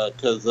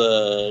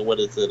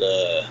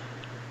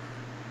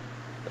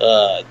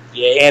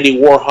Andy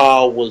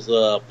Warhol was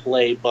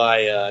played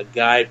by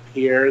Guy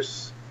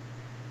Pearce,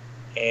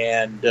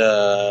 and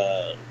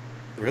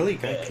really,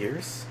 Guy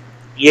Pearce?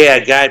 Yeah,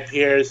 Guy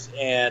Pearce,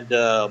 and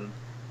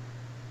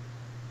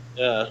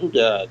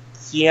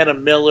Sienna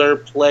Miller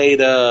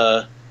played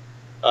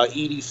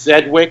Edie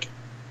Sedgwick,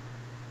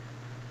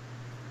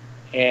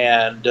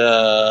 and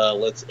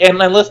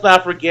let's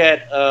not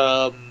forget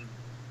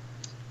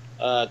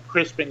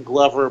Crispin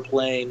Glover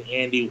playing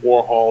Andy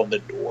Warhol in The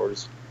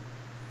Doors.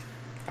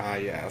 Ah,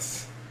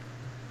 yes.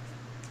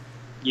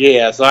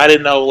 Yeah, so I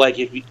didn't know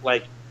if you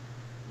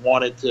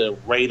wanted to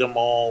rate them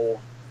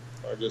all,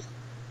 or just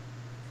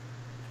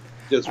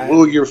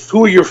who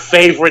are your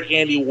favorite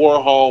Andy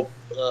Warhol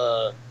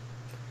the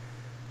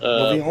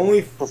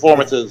only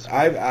performances?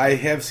 I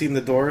have seen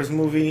the Doors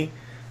movie,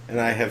 and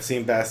I have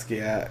seen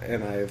Basquiat,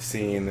 and I have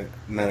seen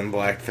Men in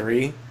Black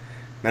 3.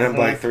 Men in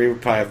Black 3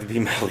 would probably have to be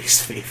my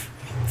least favorite.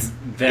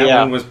 That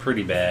one was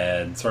pretty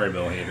bad. Sorry,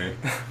 Bill Hader.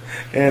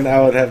 And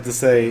I would have to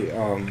say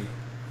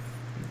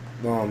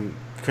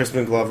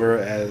Crispin Glover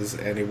as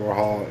Andy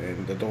Warhol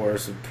and The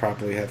Doors would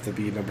probably have to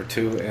be number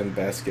 2, and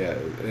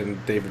Basquiat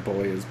and David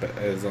Bowie as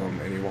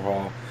Andy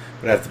Warhol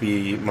would have to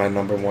be my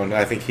number 1.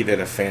 I think he did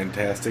a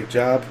fantastic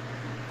job.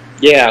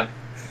 Yeah,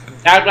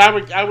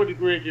 I would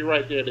agree with you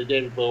right there that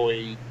David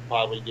Bowie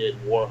probably did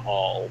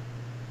Warhol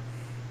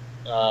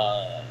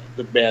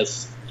the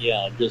best.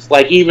 Just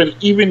even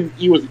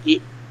he was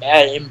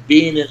him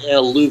being an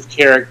aloof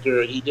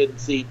character, he didn't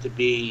seem to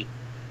be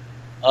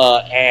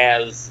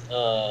as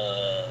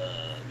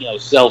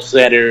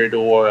self-centered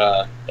or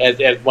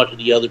as much of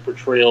the other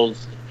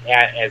portrayals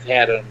as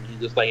had him.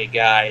 He's just like a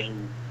guy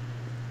who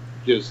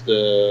just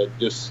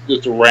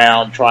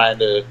around trying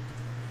to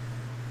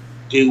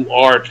do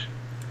art.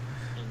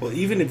 Well,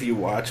 even if you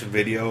watch a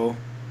video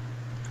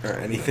or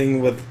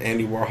anything with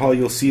Andy Warhol,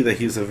 you'll see that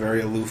he's a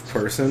very aloof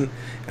person,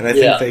 and I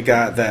think they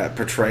got that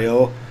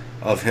portrayal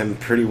of him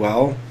pretty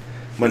well.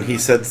 When he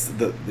said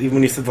the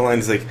line,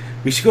 he's like,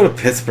 "We should go to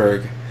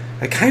Pittsburgh.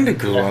 I kind of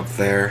grew up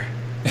there."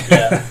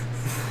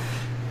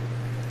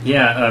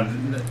 Yeah.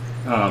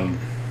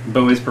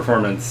 Bowie's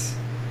performance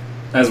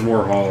as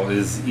Warhol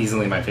is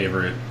easily my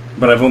favorite,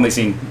 but I've only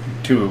seen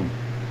 2,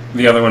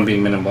 the other one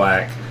being Men in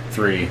Black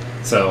 3,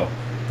 so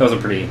that was a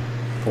pretty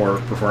poor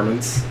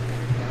performance.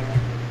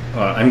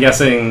 I'm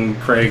guessing,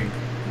 Craig,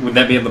 would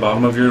that be at the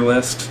bottom of your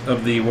list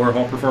of the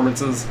Warhol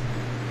performances?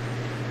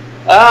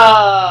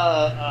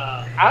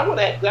 I would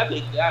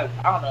actually, I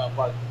don't know if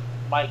I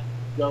might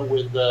go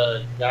with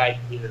Guy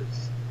Pearce in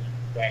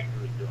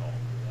Factory Girl.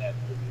 That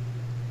movie.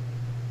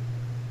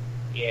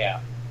 Yeah.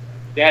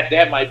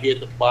 That might be at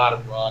the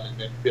bottom run, and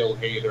then Bill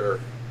Hader,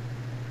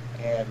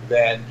 and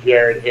then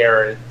Jared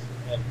Harris,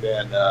 and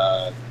then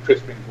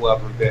Crispin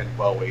Glover, then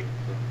Bowie.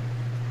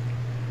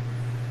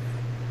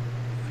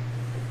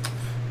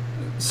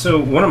 So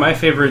one of my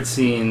favorite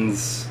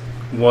scenes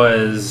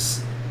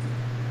was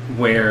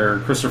where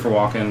Christopher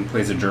Walken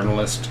plays a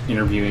journalist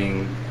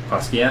interviewing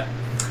Basquiat.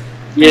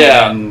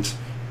 Yeah. And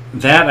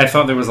that, I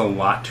thought there was a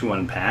lot to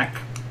unpack.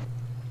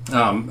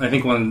 I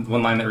think one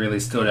line that really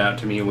stood out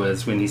to me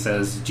was when he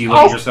says, "Do you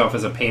look at yourself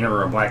as a painter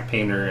or a black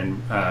painter?"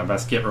 And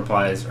Basquiat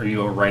replies, "Are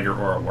you a writer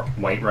or a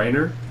white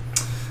writer?"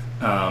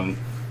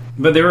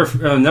 But there were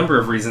a number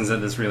of reasons that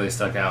this really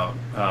stuck out.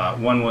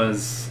 One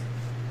was,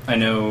 I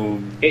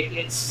know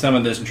some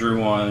of this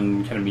drew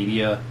on kind of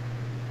media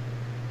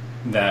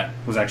that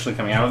was actually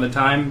coming out at the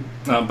time,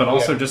 but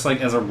also just like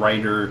as a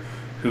writer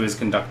who has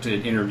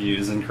conducted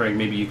interviews, and Craig,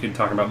 maybe you could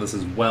talk about this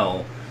as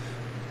well,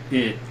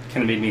 it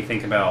kind of made me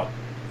think about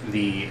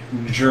the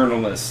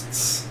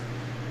journalist's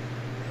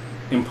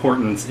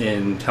importance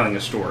in telling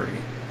a story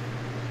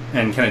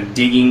and kind of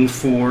digging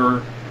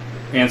for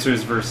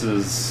answers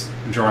versus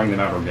drawing them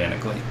out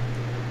organically.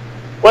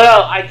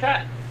 Well, I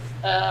kind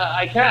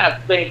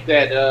of think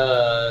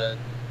that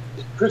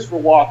Christopher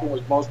Walken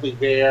was mostly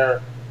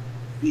there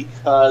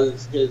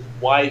because his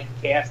wife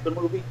cast the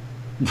movie.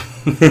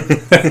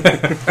 It's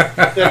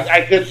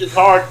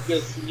hard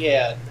to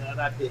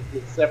not to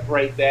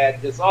separate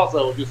that. It's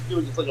also it was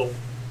just like a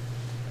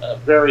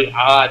very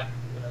odd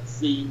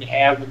scene to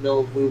have in the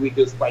middle of the movie.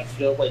 Just like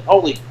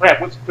holy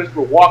crap, what's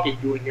Christopher Walken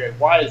doing here?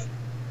 Why is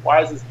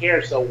his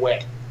hair so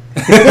wet?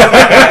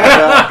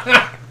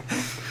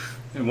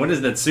 And what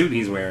is that suit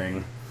he's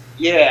wearing?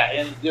 Yeah,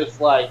 and just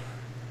like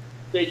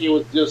I think it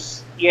was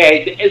just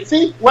It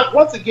seems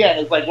once again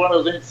it's like one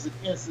of those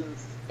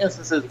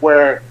instances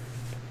where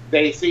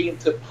they seem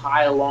to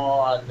pile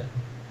on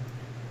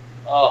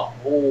a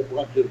whole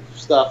bunch of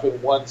stuff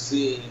in one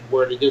scene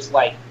where they just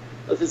like,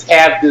 let's just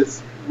have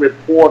this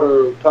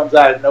reporter who comes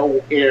out of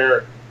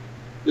nowhere,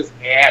 just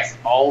ask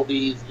all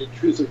these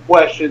intrusive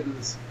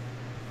questions,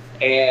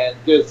 and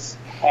just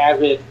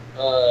have it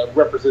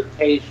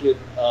representation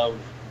of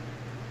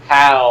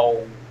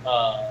how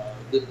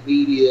the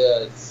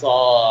media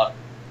saw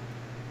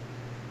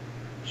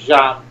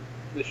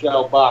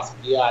Jean-Michel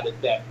Basquiat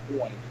at that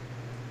point.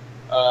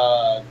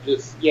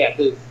 Because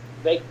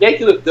they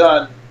could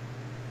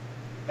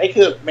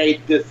have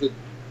made this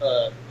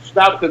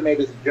Schneider could have made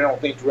this a general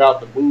thing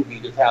throughout the movie,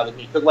 just how the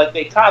media, because like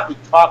they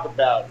constantly talk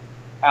about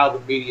how the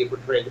media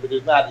portrays it, but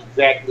there's not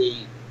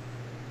exactly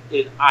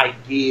an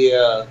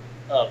idea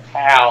of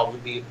how the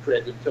media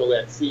portrays it until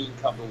that scene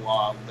comes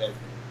along, that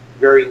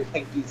very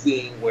lengthy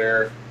scene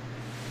where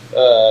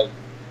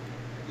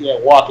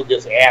Walken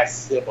just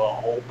asks him a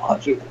whole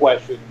bunch of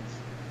questions.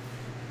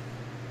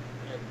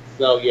 And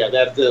so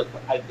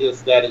I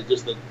guess that is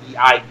just the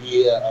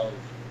idea of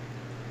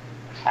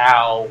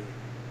how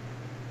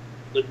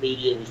the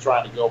media was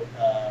trying to go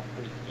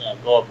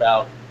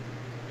about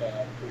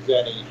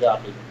presenting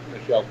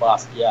Jean-Michel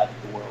Basquiat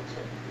to the world.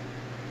 So.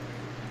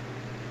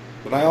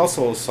 But I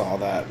also saw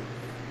that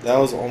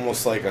was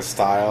almost like a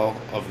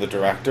style of the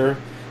director,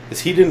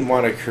 is he didn't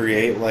want to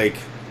create like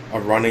a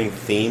running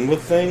theme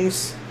with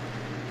things.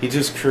 He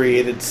just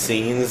created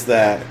scenes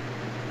that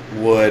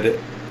would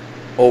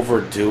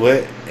overdo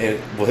it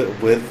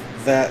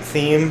with that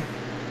theme.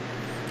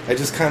 I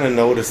just kind of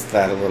noticed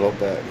that a little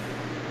bit.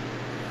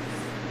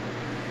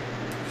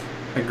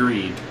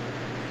 Agreed.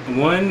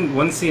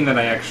 One scene that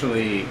I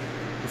actually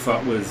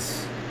thought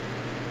was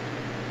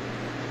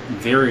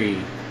very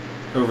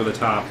over the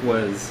top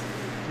was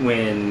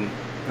when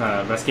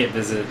Basquiat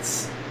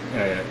visits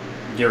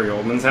Gary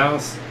Oldman's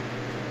house.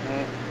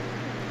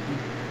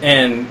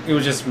 And it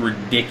was just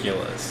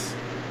ridiculous.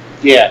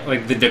 Yeah.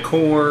 Like the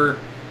decor.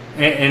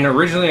 And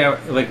originally,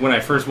 when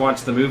I first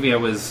watched the movie, I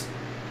was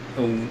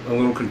a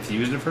little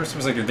confused at first. I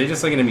was like, are they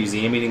just like in a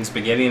museum eating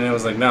spaghetti? And I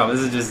was like, no,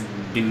 this is just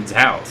dude's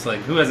house. Like,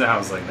 who has a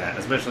house like that?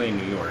 Especially in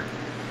New York.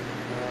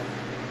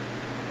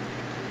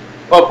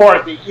 Well, of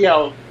course,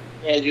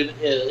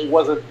 it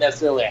wasn't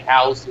necessarily a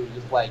house. It was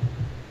just like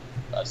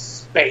a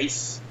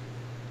space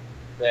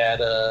that,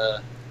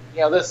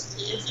 this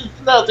it's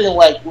another thing.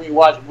 Like when you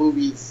watch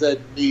movies set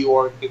in New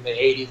York in the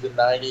 80s and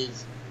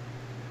 90s,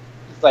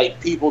 like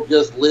people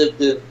just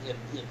lived in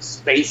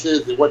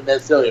spaces. It wasn't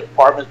necessarily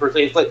apartments per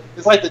se.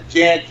 It's like the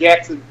Janet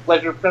Jackson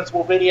Pleasure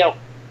Principle video,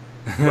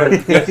 where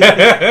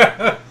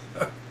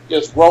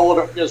just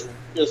rolling, just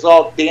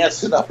all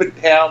dancing up and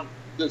down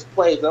this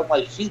place. I'm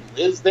like, she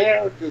lives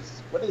there. Just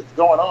what is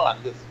going on?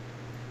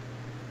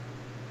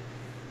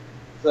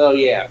 So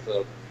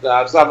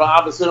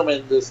I'm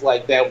assuming this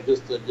like that was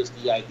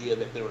just the idea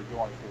that they were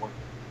going for.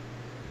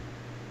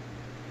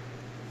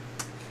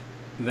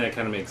 That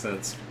kind of makes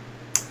sense.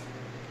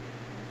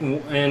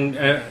 And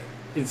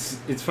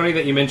it's funny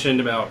that you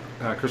mentioned about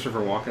Christopher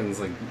Walken's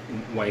like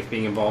wife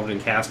being involved in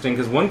casting,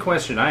 because one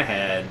question I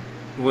had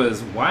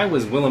was, why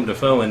was Willem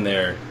Dafoe in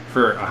there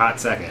for a hot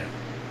second?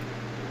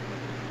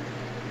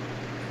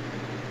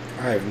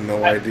 I have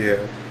no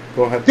idea.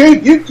 Go ahead.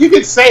 Dude, you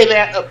could say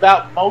that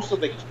about most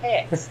of the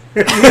cast.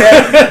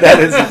 that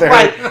is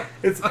fair.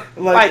 It's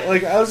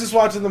like I was just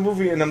watching the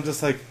movie and I'm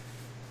just like,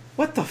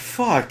 what the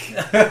fuck?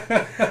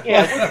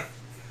 Yeah.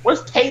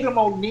 What's Tatum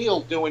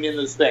O'Neal doing in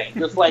this thing?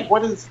 Just like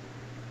what is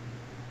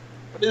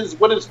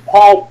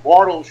Paul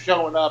Bartle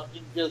showing up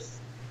and just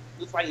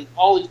like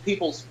all these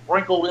people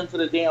sprinkled into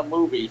the damn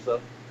movie?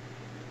 So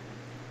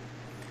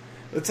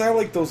it's not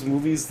like those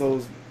movies.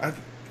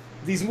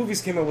 These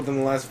movies came out within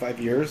the last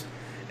 5 years,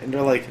 and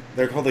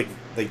they're called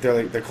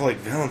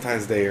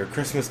Valentine's Day or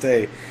Christmas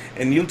Day,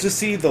 and you'll just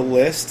see the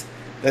list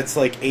that's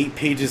like 8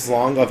 pages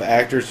long of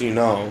actors you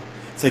know.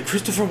 It's like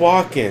Christopher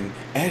Walken,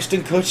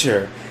 Ashton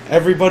Kutcher,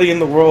 everybody in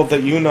the world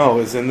that you know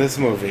is in this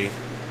movie.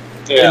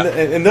 Yeah.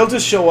 And they'll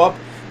just show up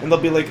and they'll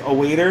be like a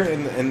waiter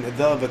and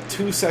they'll have a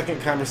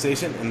 2-second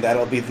conversation and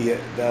that'll be the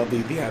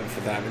end for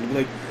them. And you'll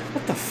be like,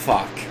 what the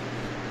fuck?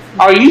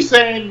 Are you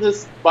saying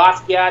this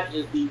Basquiat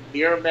is the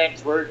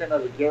Miramax version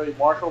of the Jerry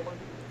Marshall movie?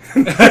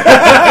 That's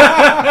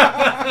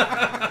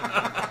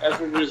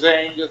what you're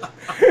saying? Just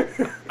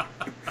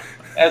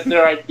that's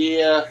their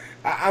idea.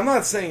 I'm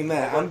not saying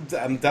that.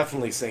 I'm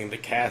definitely saying the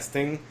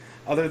casting,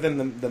 other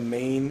than the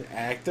main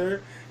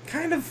actor,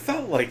 kind of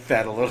felt like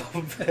that a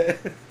little bit.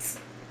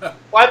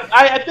 Well,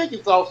 I think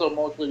it's also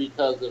mostly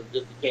because of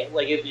just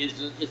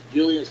it's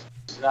Julian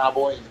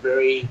Schnabel. He's a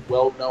very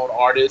well-known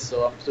artist,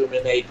 so I'm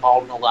assuming they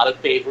called him a lot of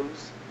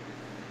favors.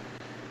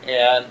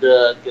 And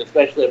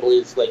especially, I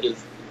believe it's like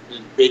his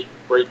big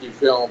breakthrough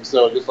film.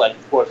 So just like,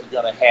 of course, he's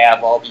going to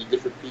have all these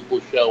different people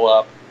show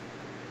up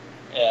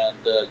and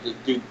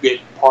just do big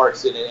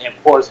parts in it, and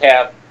of course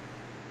have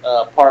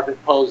Parker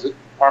Posey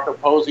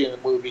in the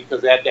movie,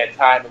 because at that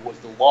time it was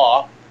the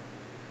law,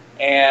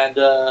 and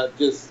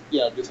just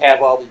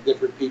have all these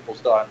different people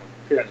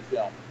appear in the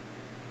film.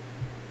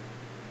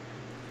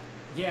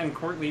 Yeah, and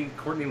Courtney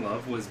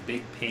Love was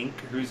Big Pink,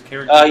 whose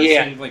character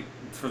seemed like,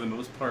 for the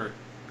most part,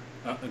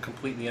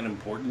 completely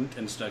unimportant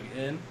and stuck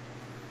in.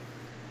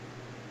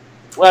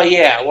 Well,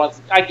 yeah,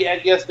 I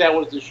guess that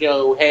was to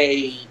show,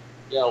 hey,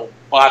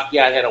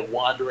 Basquiat had a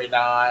wandering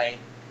eye,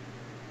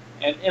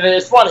 and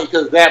it's funny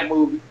because that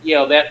movie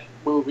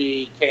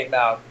came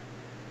out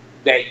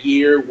that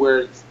year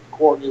where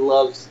Courtney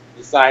Love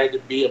decided to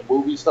be a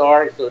movie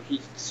star, so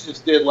she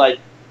just did like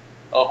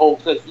a whole.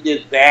 So she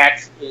did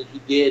that, and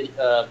she did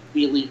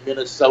Feeling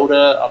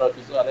Minnesota. I don't know if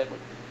you saw that one,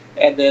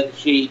 and then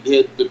she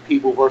did The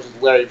People versus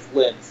Larry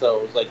Flint. So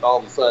it was like all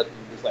of a sudden,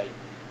 it's like,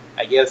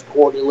 I guess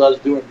Courtney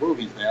Love's doing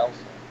movies now. So.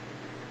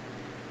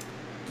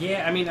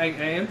 Yeah, I mean,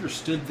 I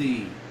understood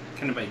the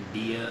kind of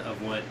idea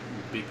of what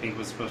Big Pink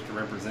was supposed to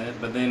represent,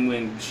 but then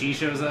when she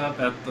shows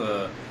up at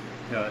the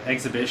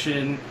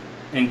exhibition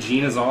and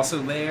Gina's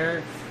also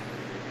there,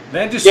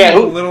 that just seemed a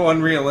little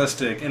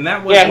unrealistic, and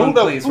that was one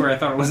place where I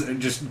thought it was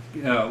just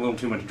a little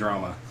too much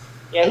drama.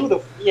 Yeah, who the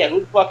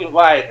fucking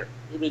invited her?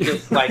 It was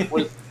just like,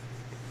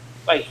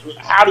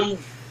 how did you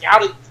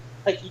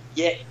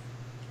get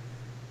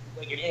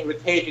like an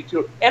invitation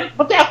to her?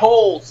 But that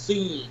whole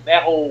scene,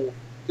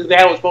 because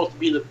that was supposed to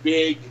be the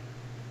big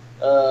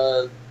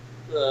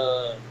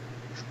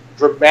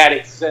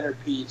dramatic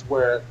centerpiece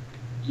where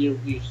you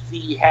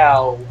see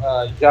how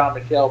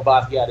Jean-Michel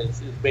Basquiat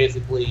is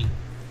basically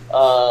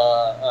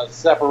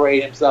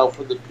separate himself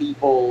from the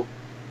people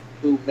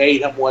who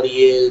made him what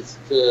he is,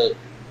 to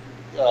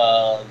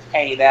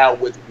hanging out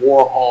with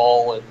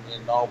Warhol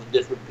and all the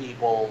different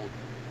people,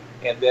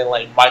 and then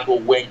like Michael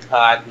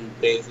Wincott, who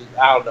basically,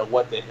 I don't know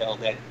what the hell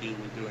that dude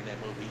was doing in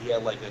that movie. He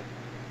had like a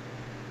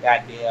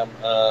goddamn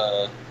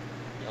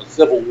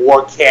Civil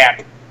War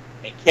cap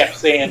and kept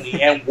saying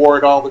the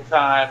N-word all the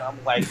time.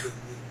 I'm like,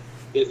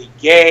 is he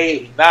gay?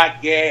 Is he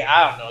not gay?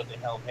 I don't know what the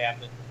hell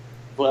happened.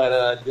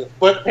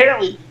 But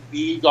apparently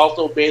he's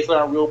also based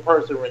on a real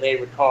person, Rene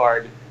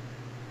Ricard,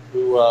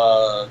 who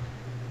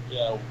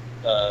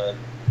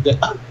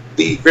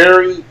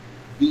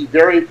the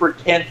very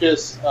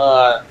pretentious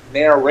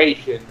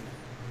narration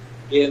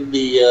in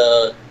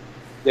the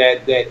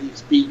that he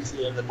speaks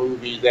in the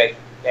movie that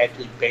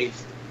actually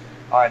based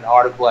on an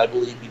article I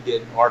believe he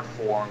did in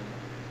Artforum.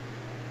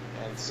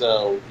 And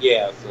so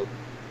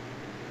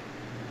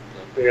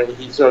apparently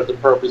he served the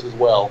purpose as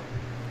well.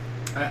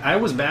 I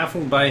was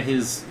baffled by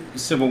his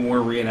Civil War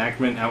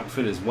reenactment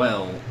outfit as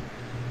well.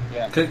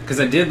 Yeah. Because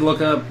I did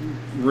look up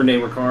Rene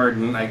Ricard,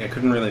 and I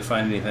couldn't really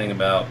find anything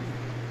about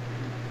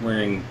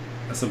wearing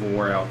a Civil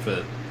War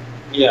outfit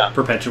Yeah.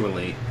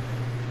 perpetually.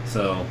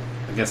 So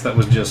I guess that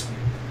was just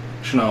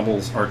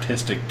Schnabel's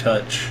artistic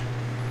touch,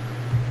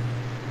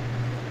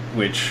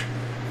 which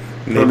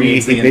Maybe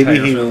permeates the he entire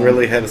film.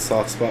 really had a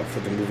soft spot for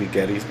the movie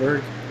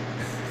Gettysburg.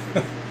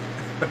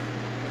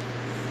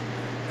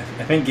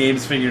 I think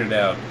Gabe's figured it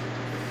out.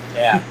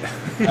 Yeah.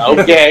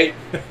 Okay.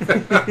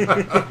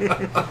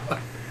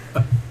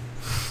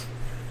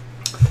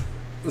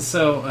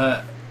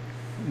 So,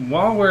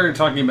 while we're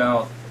talking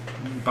about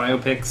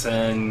biopics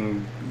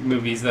and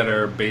movies that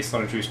are based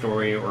on a true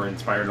story or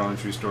inspired on a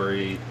true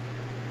story,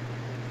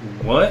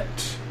 what,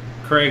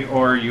 Craig,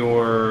 are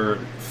your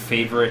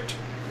favorite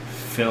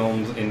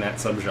films in that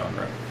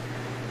subgenre?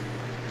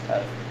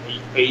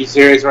 Are you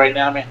serious right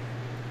now, man?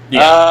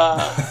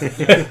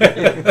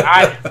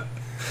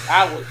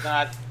 I was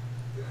not.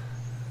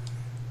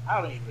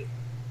 I don't even.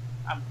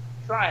 I'm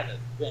trying to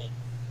think.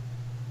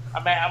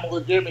 I mean, I'm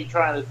legitimately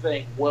trying to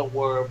think what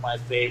are my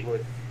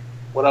favorite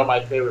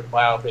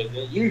biopics.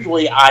 And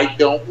usually I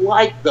don't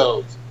like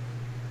those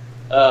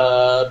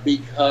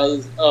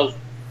because of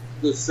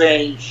the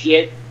same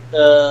shit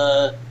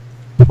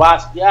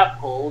Basquiat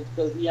pulls.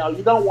 Because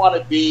you don't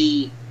want to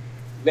be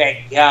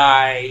that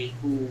guy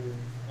who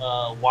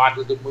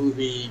watches a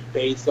movie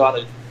based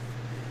on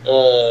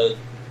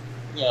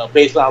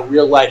based on a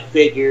real life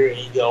figure, and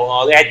you go,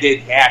 "Oh, that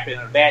didn't happen,"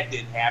 or "That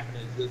didn't happen."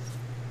 It's just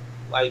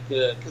like,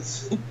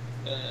 because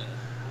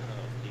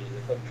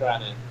I'm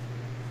trying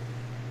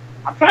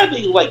to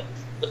think, like,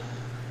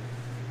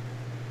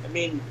 I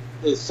mean,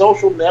 the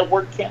Social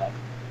Network count?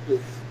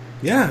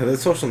 Yeah, the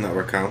Social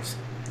Network counts.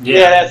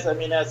 Yeah. That's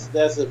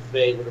a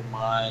favorite of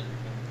mine.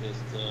 Just,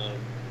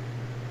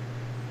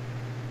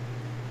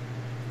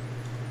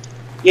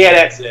 yeah,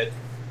 that's it.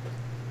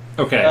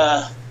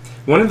 Okay.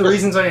 One of the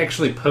reasons I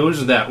actually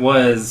posed that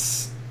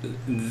was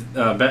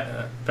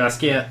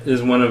Basquiat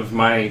is one of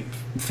my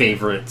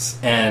favorites,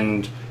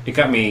 and it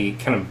got me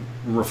kind of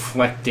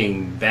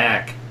reflecting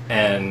back.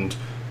 And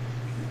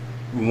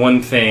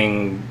one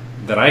thing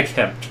that I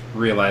kept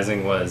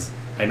realizing was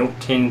I don't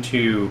tend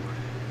to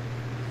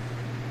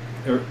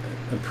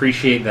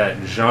appreciate that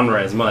genre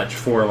as much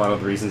for a lot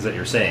of the reasons that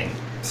you're saying.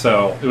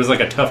 So it was like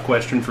a tough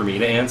question for me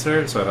to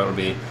answer, so I thought it would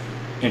be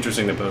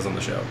interesting to pose on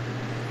the show.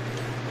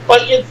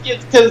 But it's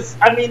because,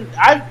 I mean,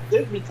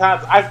 there's been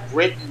times I've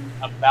written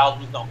about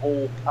the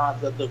whole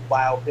concept of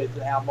biopics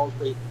and how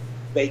mostly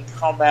they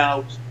come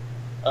out,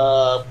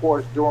 of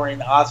course,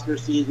 during Oscar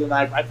season.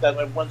 I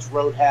once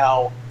wrote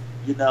how,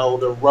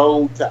 the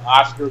road to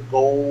Oscar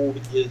gold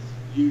is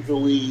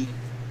usually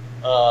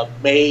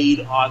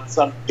made on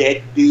some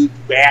dead dude's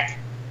back.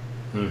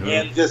 Mm-hmm.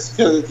 And just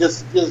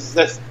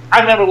I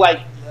remember, like,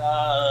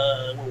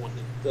 what was it?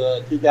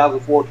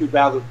 2004,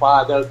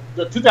 2005.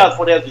 The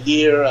 2004, that was the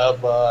year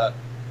of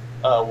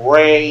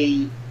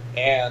Ray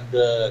and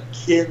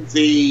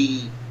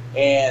Kinsey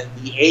and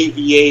The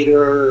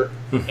Aviator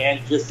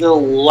and just a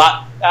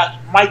lot.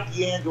 Mike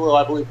D'Angelo,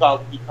 I believe,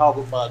 he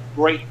called them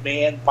great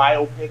man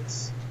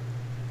biopics.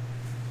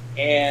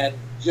 And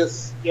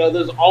just,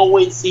 there's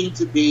always seemed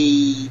to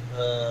be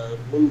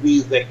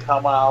movies that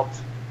come out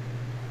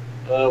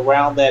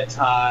around that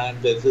time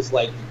that's just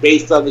like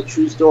based on the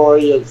true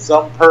story of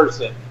some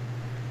person.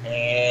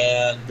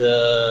 And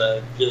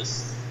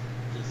just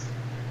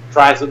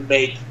tries to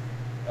make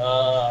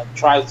a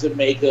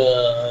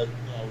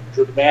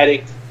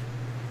dramatic,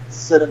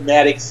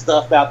 cinematic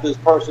stuff out this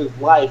person's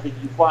life, and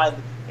you find,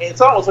 and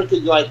it's almost like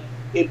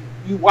if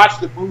you watch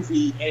the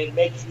movie and it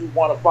makes you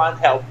want to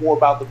find out more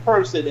about the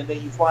person, and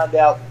then you find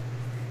out,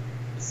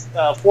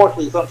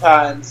 fortunately,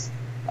 sometimes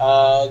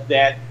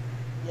that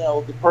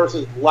the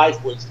person's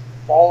life was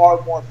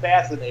far more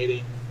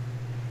fascinating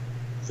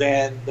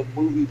than the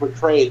movie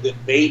portrayed. Then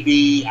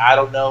maybe, I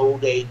don't know,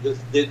 they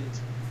just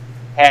didn't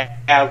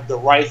have the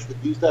rights to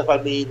do stuff.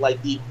 I mean,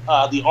 like the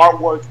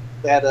artwork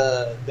that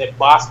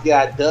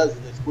Basquiat does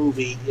in this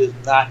movie is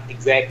not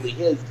exactly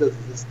his, because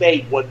the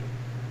state wouldn't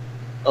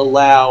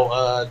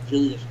allow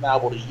Julian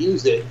Schnabel to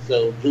use it.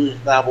 So Julian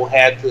Schnabel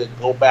had to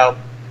go about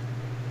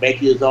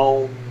making his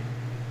own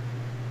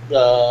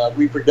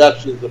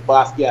reproductions of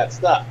Basquiat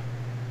stuff.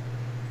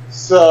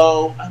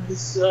 So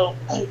this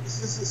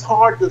is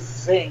hard to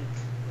think.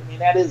 I mean,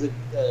 that is a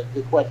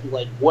good question.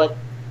 Like, what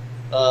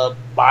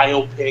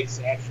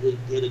biopics actually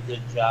did a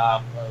good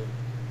job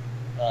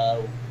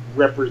of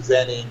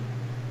representing?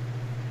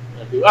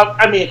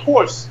 I mean, of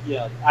course,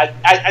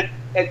 I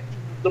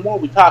the more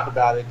we talk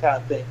about it, I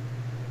kind of think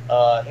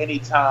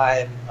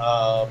anytime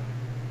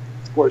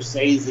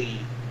Scorsese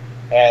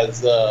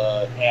has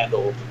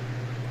handled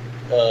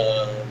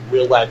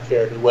real life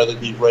characters, whether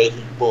it be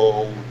Raging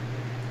Bull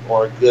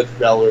or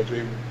Goodfellas or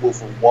even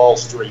Wolf of Wall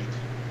Street.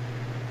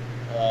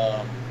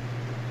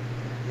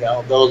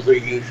 Those are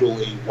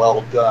usually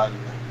well done,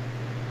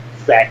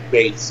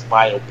 fact-based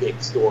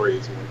biopic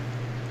stories.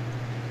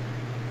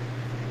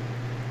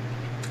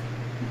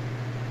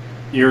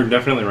 You're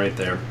definitely right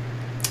there.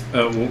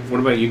 What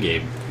about you,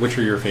 Gabe? Which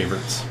are your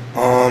favorites?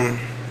 I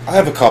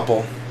have a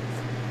couple.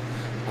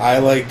 I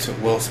liked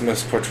Will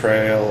Smith's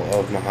portrayal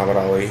of Muhammad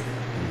Ali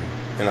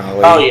in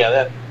Ali. Oh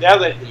yeah, that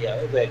was a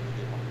good one.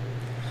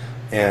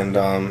 And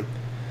I'm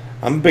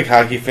a big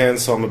hockey fan,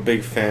 so I'm a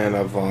big fan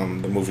of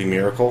the movie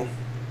Miracle.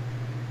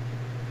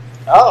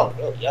 Oh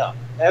yeah,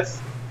 that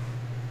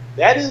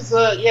is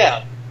a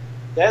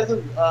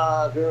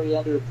very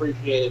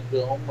underappreciated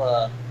film.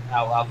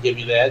 I'll give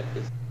you that.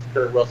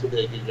 Kurt Russell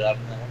did a good job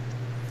in that one.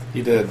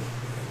 He did.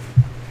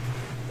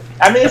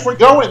 I mean, if we're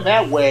going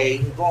that way,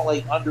 we're going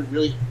like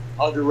really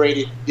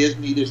underrated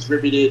Disney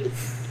distributed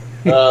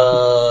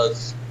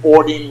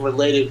sporting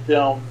related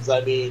films.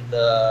 I mean,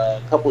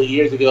 a couple of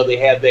years ago they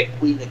had that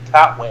Queen and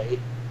Conway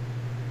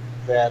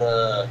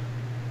that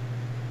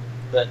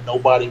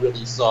nobody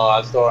really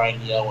saw, starring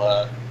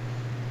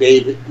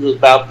David. It was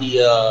about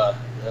the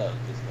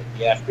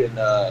African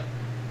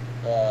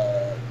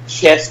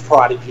chess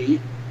prodigy.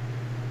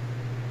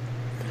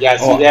 You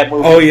guys see that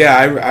movie? Oh yeah,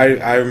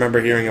 I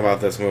remember hearing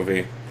about this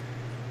movie.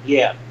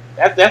 Yeah,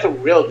 that's a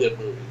real good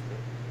movie.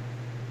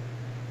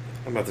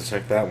 I'm about to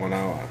check that one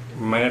out.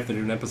 We might have to do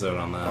an episode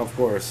on that. Of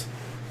course.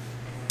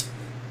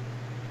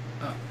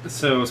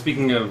 So,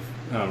 speaking of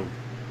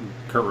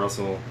Kurt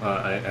Russell,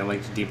 I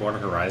liked Deepwater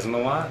Horizon a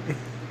lot,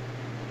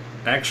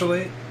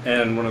 actually.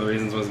 And one of the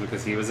reasons was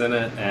because he was in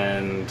it,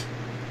 and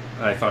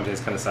I thought his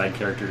kind of side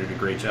character did a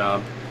great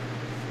job.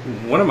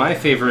 One of my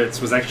favorites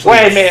was actually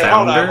Wait a minute,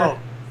 Founder.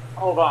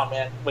 Hold on,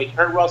 man. Wait,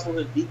 Kurt Russell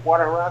in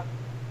Deepwater Horizon?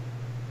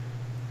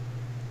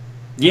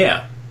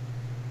 Yeah.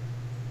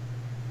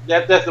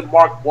 That's a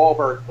Mark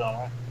Wahlberg film,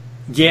 right?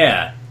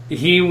 Yeah.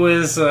 He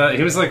was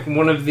like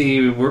one of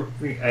the,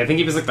 I think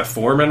he was like the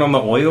foreman on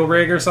the oil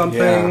rig or something.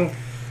 Yeah.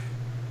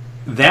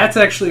 That's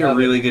actually a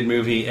really good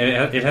movie.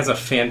 It has a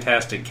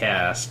fantastic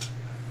cast.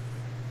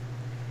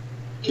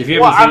 If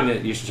you haven't seen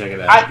it, you should check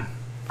it out.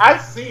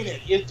 I've seen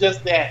it. It's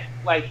just that,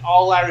 like,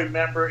 all I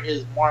remember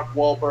is Mark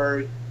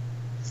Wahlberg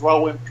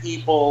throwing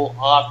people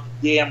off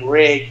the damn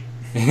rig.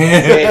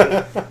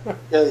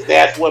 Because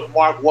that's what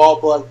Mark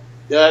Wahlberg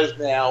does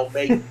now,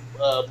 make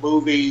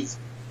movies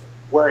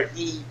where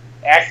he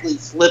actually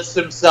slips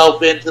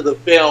himself into the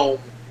film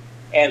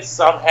and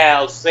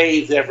somehow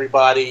saves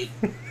everybody.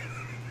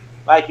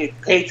 Like in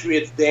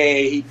Patriots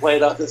Day, he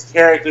played off this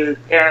character,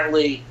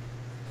 apparently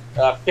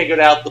figured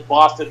out the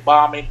Boston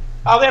bombing.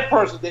 Oh, that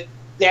person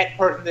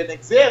didn't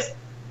exist,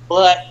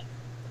 but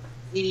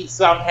he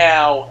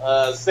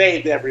somehow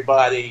saved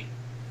everybody.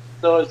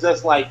 So it's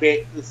just like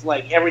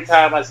every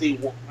time I see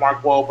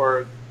Mark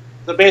Wahlberg.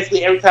 So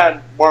basically, every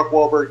time Mark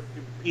Wahlberg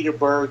and Peter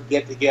Berg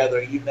get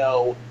together, you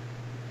know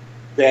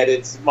that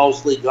it's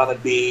mostly going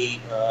to be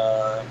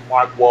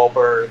Mark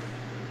Wahlberg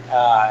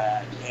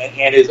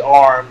and his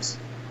arms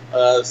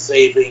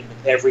saving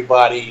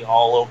everybody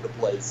all over the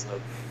place. So.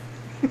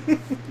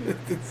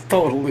 It's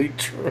totally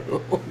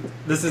true.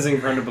 This is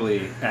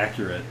incredibly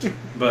accurate,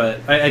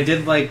 but I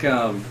did like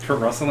Kurt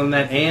Russell in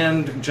that,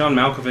 and John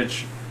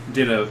Malkovich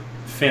did a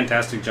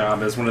fantastic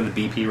job as one of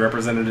the BP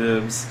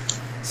representatives.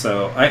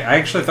 So I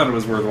actually thought it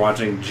was worth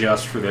watching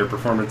just for their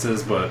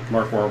performances, but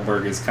Mark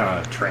Wahlberg is kind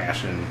of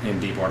trash in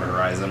Deepwater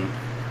Horizon.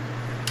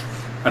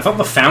 I thought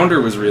The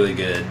Founder was really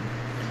good.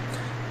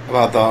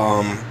 About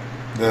the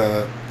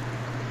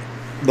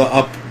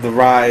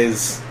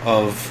rise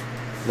of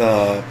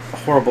the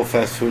horrible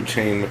fast food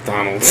chain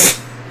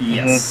McDonald's.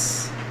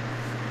 Yes.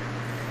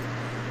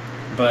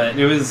 But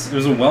it was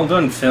a well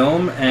done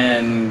film,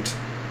 and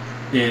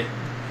it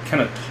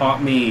kind of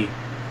taught me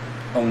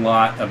a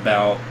lot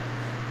about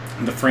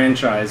the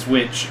franchise,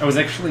 which I was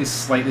actually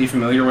slightly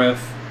familiar with.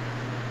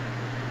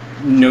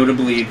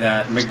 Notably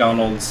that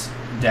McDonald's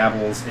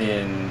dabbles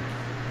in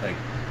like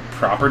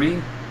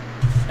property,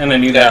 and I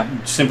knew that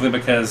simply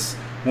because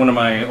one of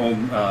my old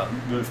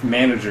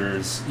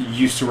managers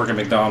used to work at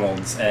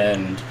McDonald's,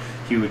 and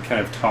he would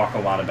kind of talk a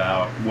lot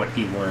about what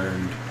he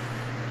learned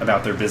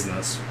about their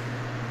business.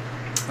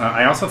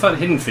 I also thought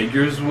Hidden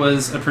Figures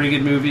was a pretty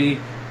good movie,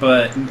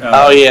 but and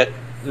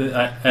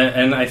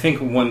I think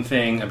one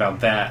thing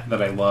about that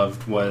I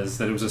loved was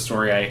that it was a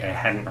story I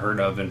hadn't heard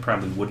of and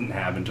probably wouldn't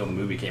have until the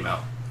movie came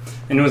out,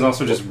 and it was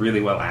also just really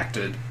well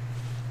acted.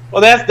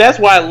 Well, that's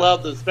why I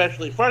loved it.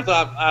 Especially first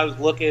off, I was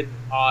looking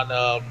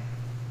on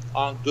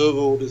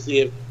Google to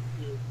see if,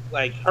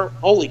 like,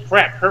 holy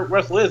crap, Kurt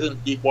Russell is in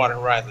Deepwater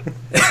Horizon.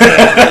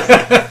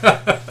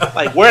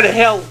 Like, where the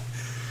hell?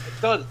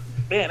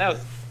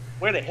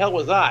 Where the hell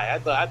was I? I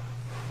thought,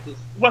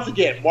 once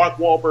again, Mark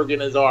Wahlberg in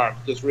his arms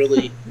just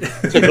really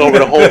took over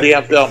the whole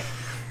damn film.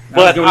 But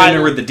I was going in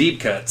there with the deep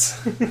cuts.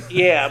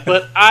 Yeah,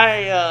 but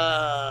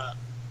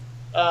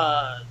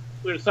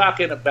we were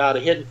talking about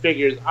Hidden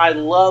Figures. I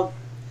love,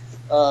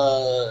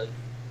 especially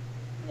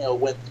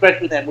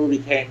when that movie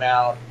came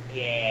out,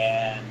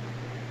 and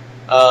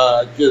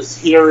just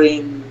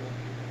hearing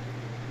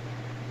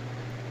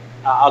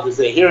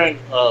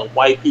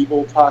white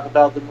people talk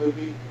about the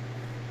movie,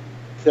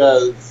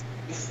 because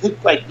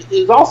like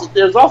there's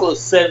also a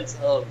sense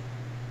of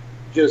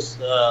just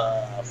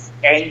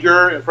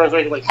anger and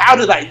frustration. Like, how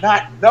did I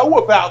not know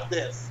about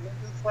this? And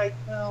it's like,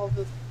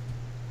 the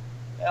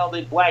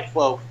black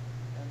folk,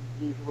 and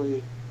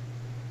usually,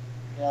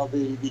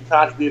 the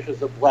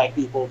contributions of black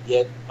people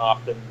get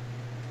often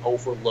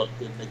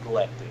overlooked and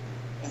neglected.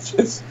 It's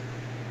just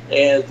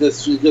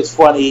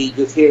funny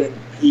just hearing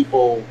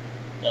people,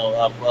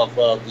 of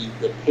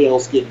the pale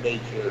skin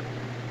nature,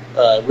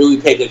 really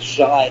take a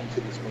shine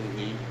to this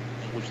movie,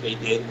 which they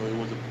did. It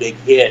was a big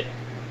hit,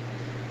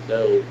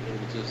 so it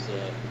was just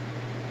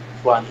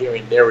fun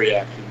hearing their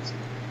reactions.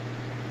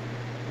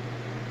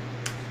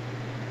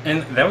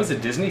 And that was a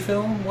Disney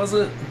film, was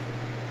it?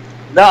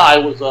 No,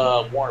 it was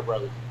Warner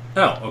Brothers.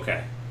 Oh,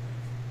 okay.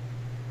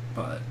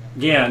 But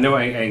yeah, no,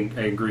 I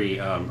agree.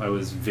 I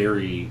was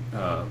very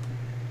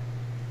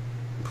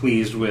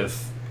pleased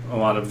with a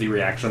lot of the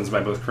reactions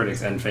by both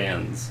critics and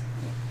fans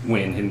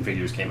when Hidden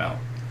Figures came out.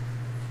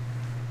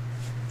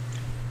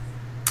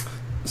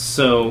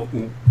 So,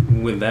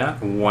 with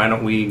that, why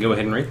don't we go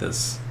ahead and rate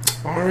this?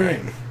 All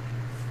right.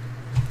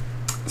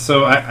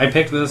 So, I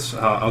picked this.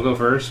 I'll go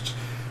first.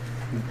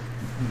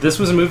 This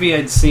was a movie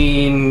I'd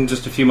seen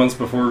just a few months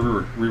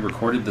before we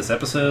recorded this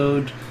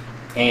episode,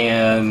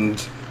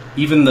 and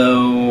even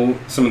though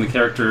some of the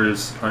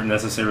characters aren't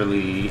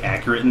necessarily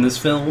accurate in this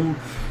film,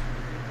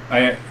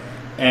 it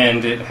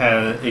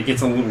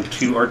gets a little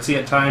too artsy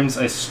at times,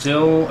 I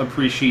still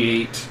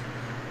appreciate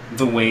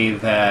the way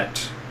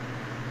that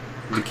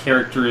the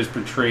character is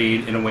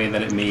portrayed in a way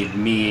that it made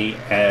me,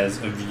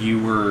 as a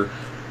viewer,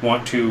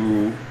 want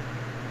to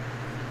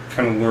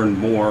kind of learn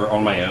more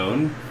on my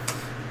own.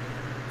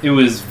 It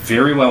was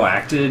very well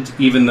acted,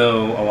 even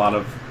though a lot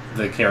of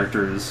the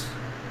characters,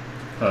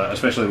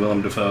 especially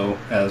Willem Dafoe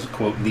as,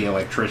 quote, the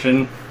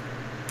electrician,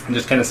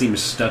 just kind of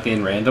seems stuck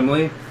in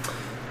randomly.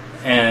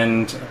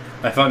 And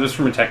I thought just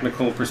from a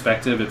technical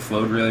perspective, it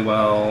flowed really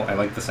well. I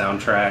liked the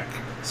soundtrack,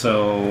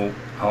 so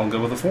I'll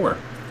go with a 4.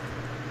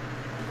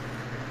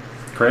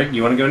 Craig,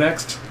 you want to go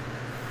next?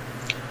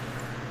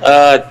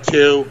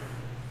 2.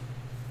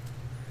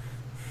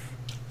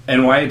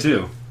 And why a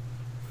 2?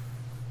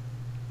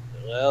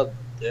 Well,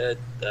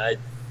 I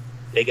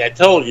think I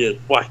told you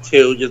why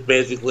 2. Just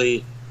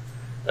basically,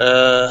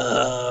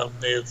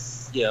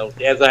 it's,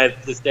 as I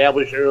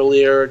established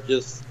earlier,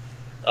 just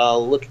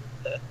look.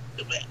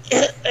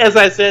 As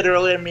I said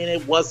earlier, I mean,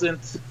 it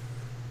wasn't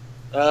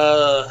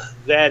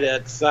that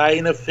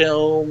exciting a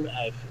film.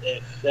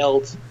 It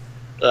felt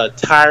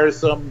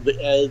tiresome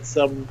in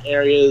some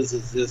areas.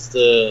 It's just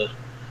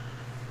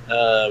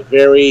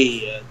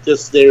very,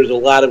 there's a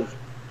lot of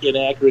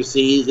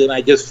inaccuracies, and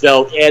I just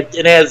felt,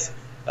 and as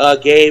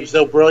Gabe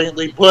so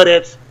brilliantly put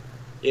it,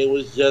 it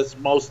was just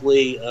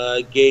mostly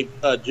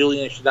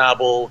Julian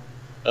Schnabel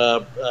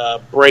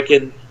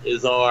breaking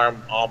his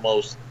arm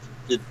almost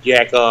to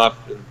jack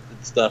off and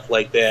stuff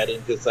like that,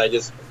 and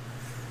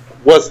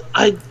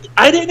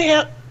I didn't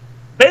have,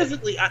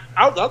 basically,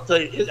 I'll tell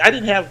you, I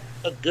didn't have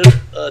a good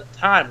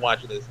time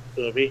watching this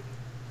movie,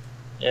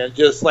 and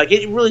just like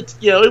it really,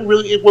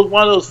 it was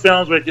one of those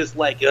films where just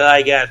like,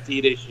 I gotta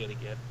see this shit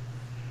again,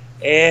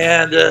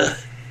 and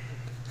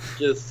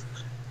just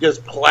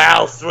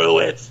plow through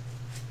it,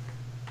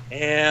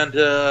 and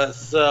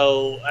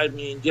so I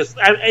mean,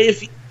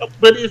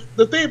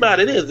 the thing about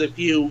it is, if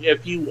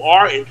you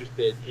are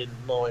interested in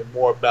knowing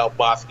more about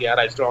Basquiat,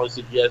 I strongly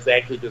suggest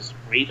actually just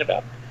reading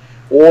about it.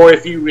 Or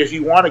if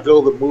you want to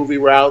go the movie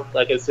route,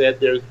 like I said,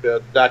 there's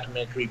the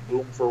documentary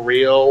Boom for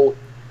Real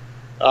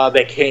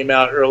that came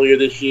out earlier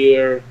this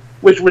year,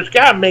 which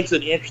kind of makes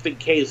an interesting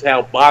case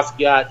how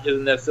Basquiat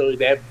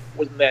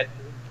wasn't that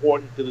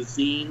important to the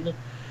scene.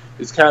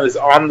 It's kind of this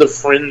on the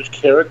fringe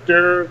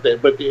character,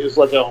 but it's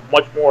like a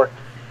much more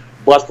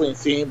bustling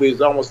scene, but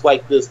he's almost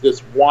like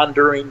this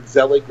wandering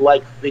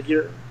Zelig-like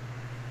figure.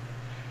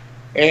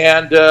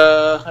 And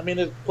I mean,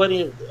 there's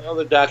plenty of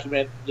other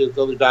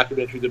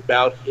documentaries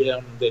about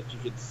him that you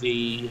could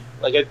see.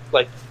 Like at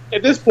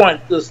this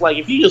point, just like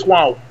if you just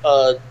want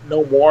to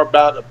know more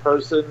about a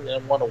person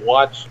and want to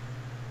watch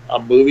a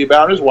movie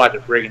about him, just watch a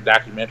friggin'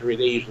 documentary.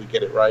 They usually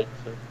get it right.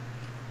 So.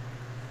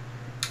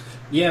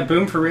 Yeah,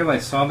 Boom for Real. I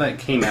saw that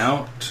came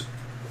out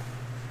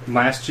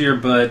last year,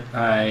 but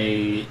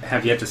I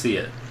have yet to see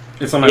it.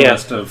 It's on my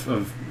list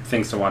of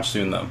things to watch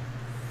soon, though.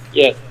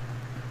 Yeah.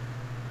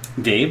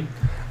 Gabe?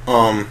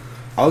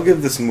 I'll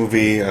give this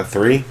movie a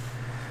 3.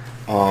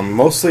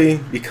 Mostly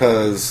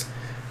because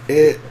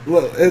it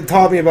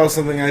taught me about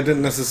something I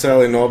didn't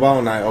necessarily know about,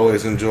 and I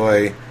always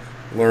enjoy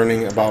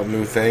learning about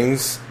new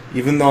things.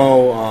 Even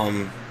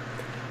though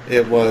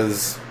it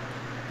was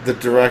the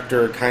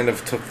director kind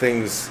of took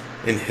things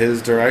in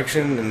his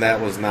direction, and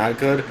that was not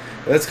good.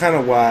 That's kind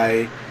of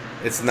why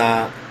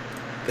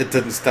it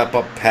didn't step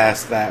up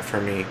past that for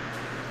me,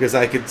 because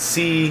I could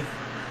see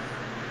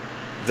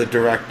the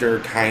director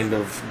kind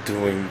of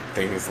doing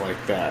things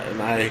like that,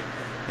 and I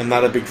am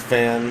not a big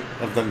fan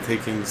of them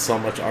taking so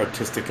much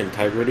artistic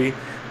integrity.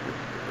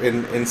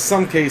 In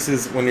some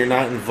cases, when you're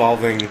not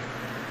involving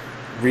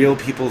real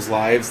people's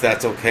lives,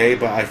 that's okay,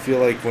 but I feel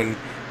like when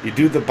you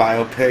do the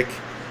biopic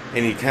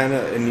and you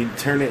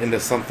turn it into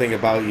something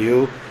about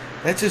you,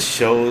 that just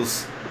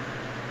shows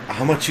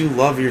how much you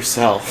love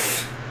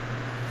yourself.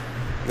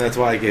 That's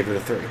why I gave it a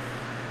 3.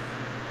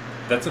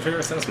 That's a fair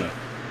assessment.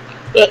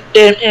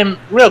 And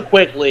real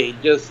quickly,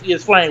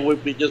 it's funny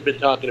we've just been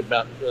talking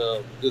about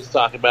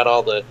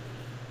all the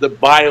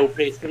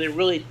biopics, because it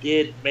really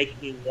did make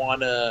me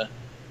want to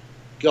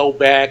go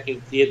back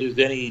and see if there's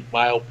any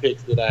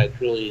biopics that I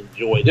truly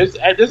enjoy. There's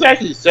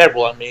actually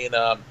several. I mean,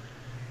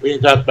 we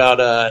didn't talk about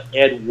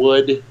Ed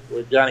Wood,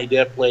 where Johnny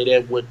Depp played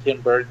Ed Wood,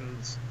 Tim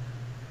Burton's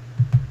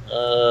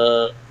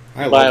I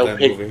love biopic. that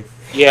movie.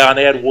 Yeah, on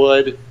Ed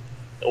Wood.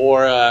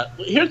 Or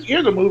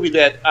here's a movie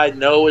that I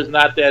know is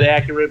not that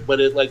accurate, but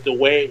it, like, the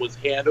way it was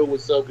handled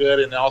was so good,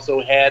 and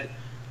also had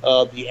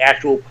the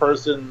actual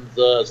person's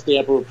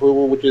stamp of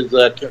approval, which is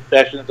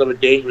Confessions of a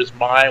Dangerous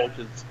Mind, which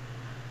is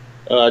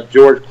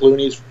George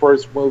Clooney's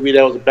first movie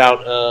that was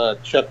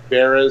about Chuck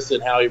Barris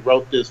and how he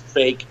wrote this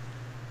fake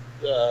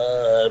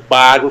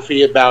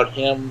biography about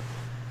him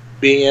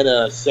being an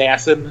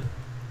assassin.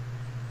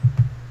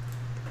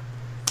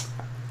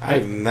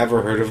 I've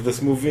never heard of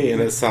this movie,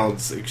 and it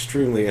sounds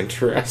extremely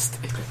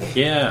interesting.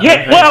 Yeah,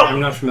 I'm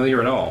not familiar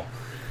at all.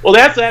 Well,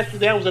 that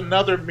was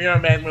another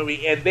Miramax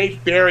movie, and they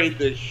buried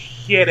the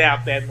shit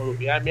out that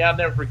movie. I mean, I'll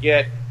never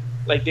forget,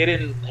 like, they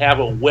didn't have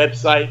a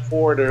website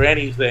for it or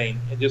anything,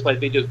 and just like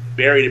they just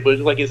buried it. But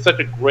it's like, it's such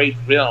a great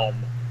film,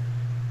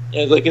 and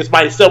it's like it's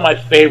still my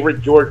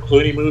favorite George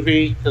Clooney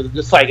movie, because it's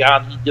just like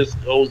he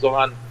just goes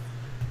on,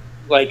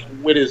 like,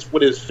 with his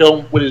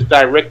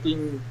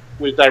directing.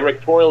 With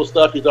directorial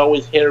stuff, he's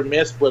always hit or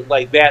miss, but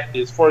like that,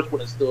 his first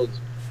one is still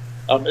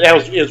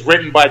is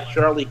written by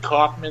Charlie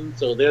Kaufman,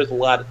 so there's a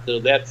lot. So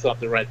that's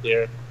something right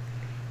there.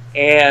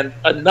 And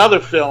another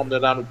film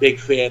that I'm a big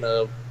fan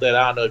of, that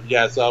I don't know if you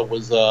guys saw,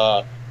 was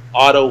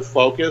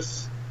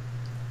Autofocus,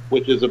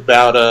 which is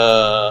about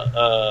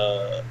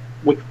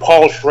with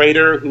Paul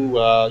Schrader, who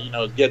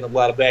is getting a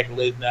lot of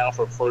accolades now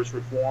for First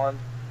Reformed.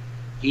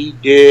 He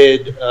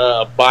did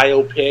a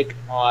biopic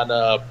on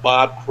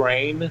Bob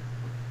Crane,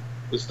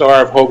 the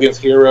star of Hogan's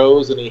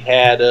Heroes, and he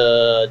had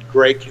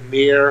Greg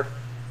Kinnear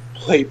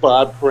play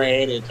Bob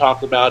Crane, and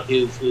talked about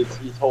his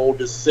whole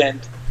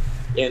descent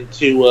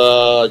into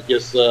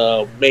just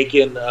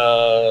making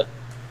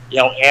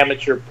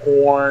amateur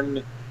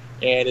porn,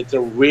 and it's a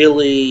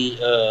really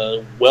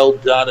well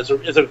done.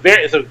 It's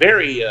a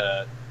very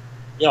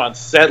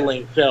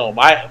unsettling film.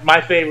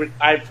 My favorite.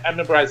 I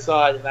remember I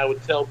saw it, and I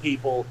would tell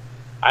people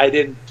I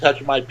didn't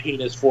touch my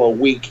penis for a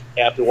week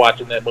after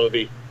watching that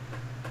movie.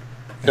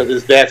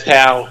 Because that's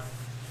how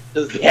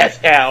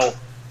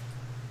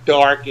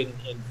dark and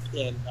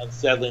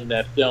unsettling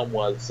that film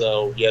was.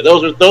 So yeah,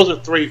 those are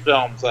 3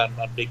 films I'm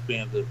big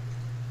fans of.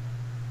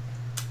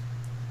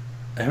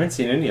 I haven't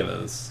seen any of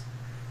those.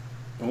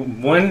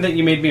 One that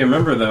you made me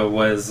remember, though,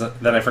 was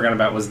that I forgot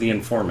about, was The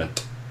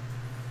Informant.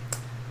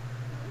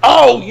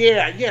 Oh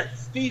yeah,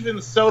 Steven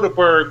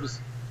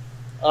Soderbergh's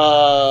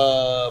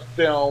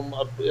film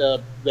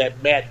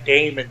that Matt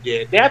Damon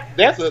did.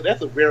 That's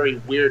a very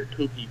weird,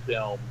 kooky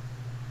film.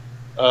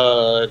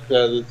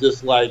 Because it's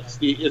just like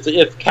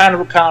it's kind of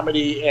a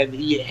comedy, and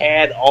he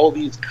had all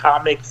these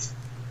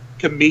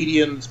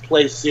comedians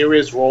play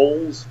serious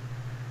roles.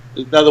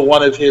 Another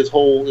one of his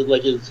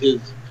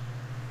his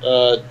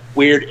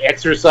weird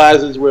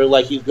exercises where,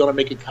 like, he's going to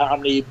make a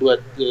comedy,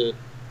 but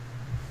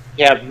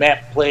have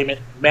Matt Damon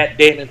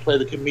play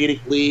the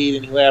comedic lead,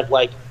 and he'll have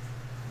like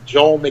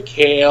Joel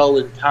McHale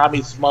and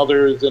Tommy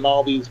Smothers and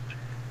all these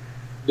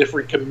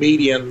different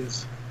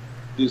comedians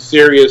do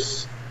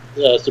serious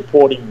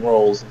supporting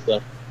roles and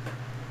stuff.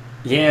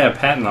 Yeah,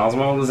 Patton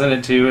Oswalt was in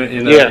it too,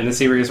 in a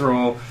serious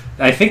role.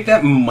 I think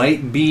that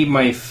might be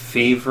my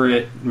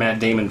favorite Matt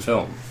Damon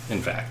film,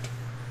 in fact.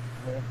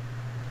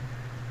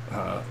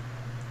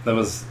 That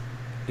was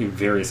a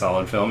very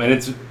solid film, and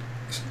it's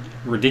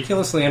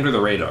ridiculously under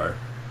the radar.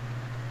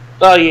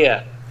 Oh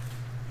yeah.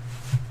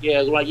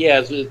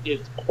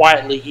 It's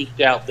quietly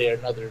eked out there,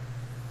 another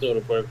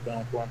Soderbergh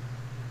film for him.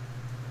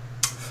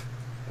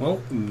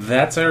 Well,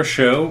 that's our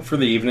show for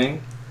the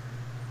evening.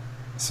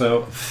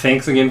 So,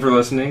 thanks again for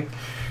listening.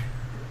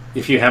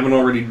 If you haven't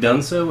already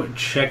done so,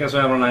 check us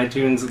out on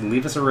iTunes,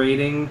 leave us a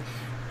rating,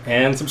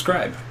 and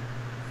subscribe.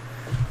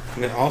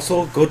 And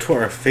also, go to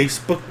our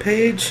Facebook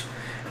page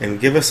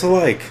and give us a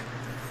like.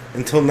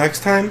 Until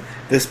next time,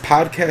 this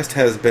podcast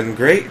has been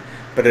great,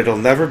 but it'll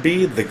never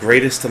be the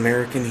greatest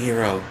American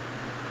hero.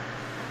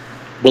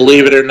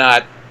 Believe it or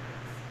not.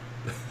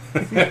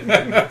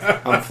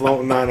 I'm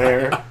floating on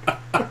air.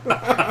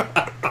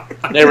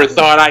 Never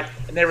thought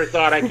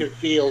I could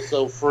feel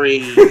so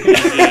free.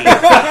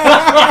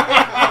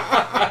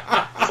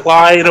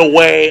 Flying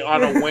away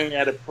on a wing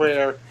at a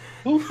prayer.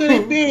 Who could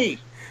it be?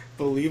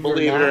 Believe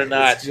it or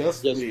not,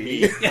 it's just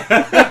me.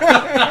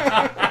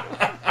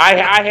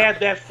 I had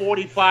that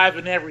 45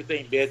 and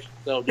everything, bitch.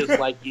 So just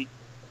like you,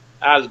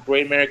 I was a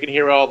great American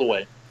hero all the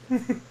way.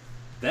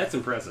 That's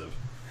impressive.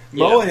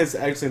 Mo has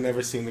actually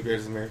never seen The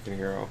Greatest American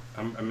Hero.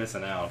 I'm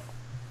missing out.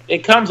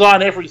 It comes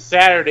on every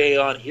Saturday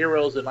on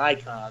Heroes and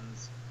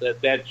Icons,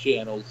 that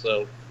channel,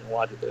 so you can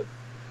watch it there.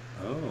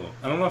 Oh,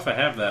 I don't know if I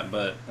have that,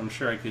 but I'm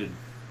sure I could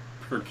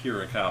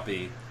procure a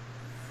copy.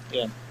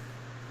 Yeah.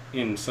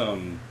 In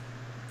some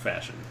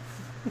fashion.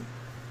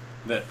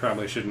 That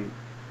probably shouldn't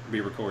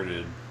be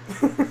recorded.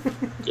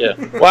 Yeah.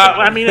 Well,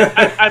 I mean,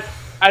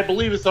 I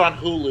believe it's on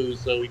Hulu,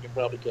 so we can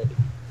probably get it.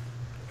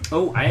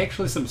 Oh, I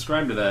actually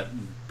subscribe to that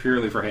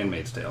purely for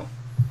Handmaid's Tale.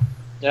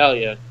 Hell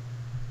yeah.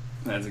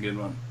 That's a good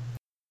one.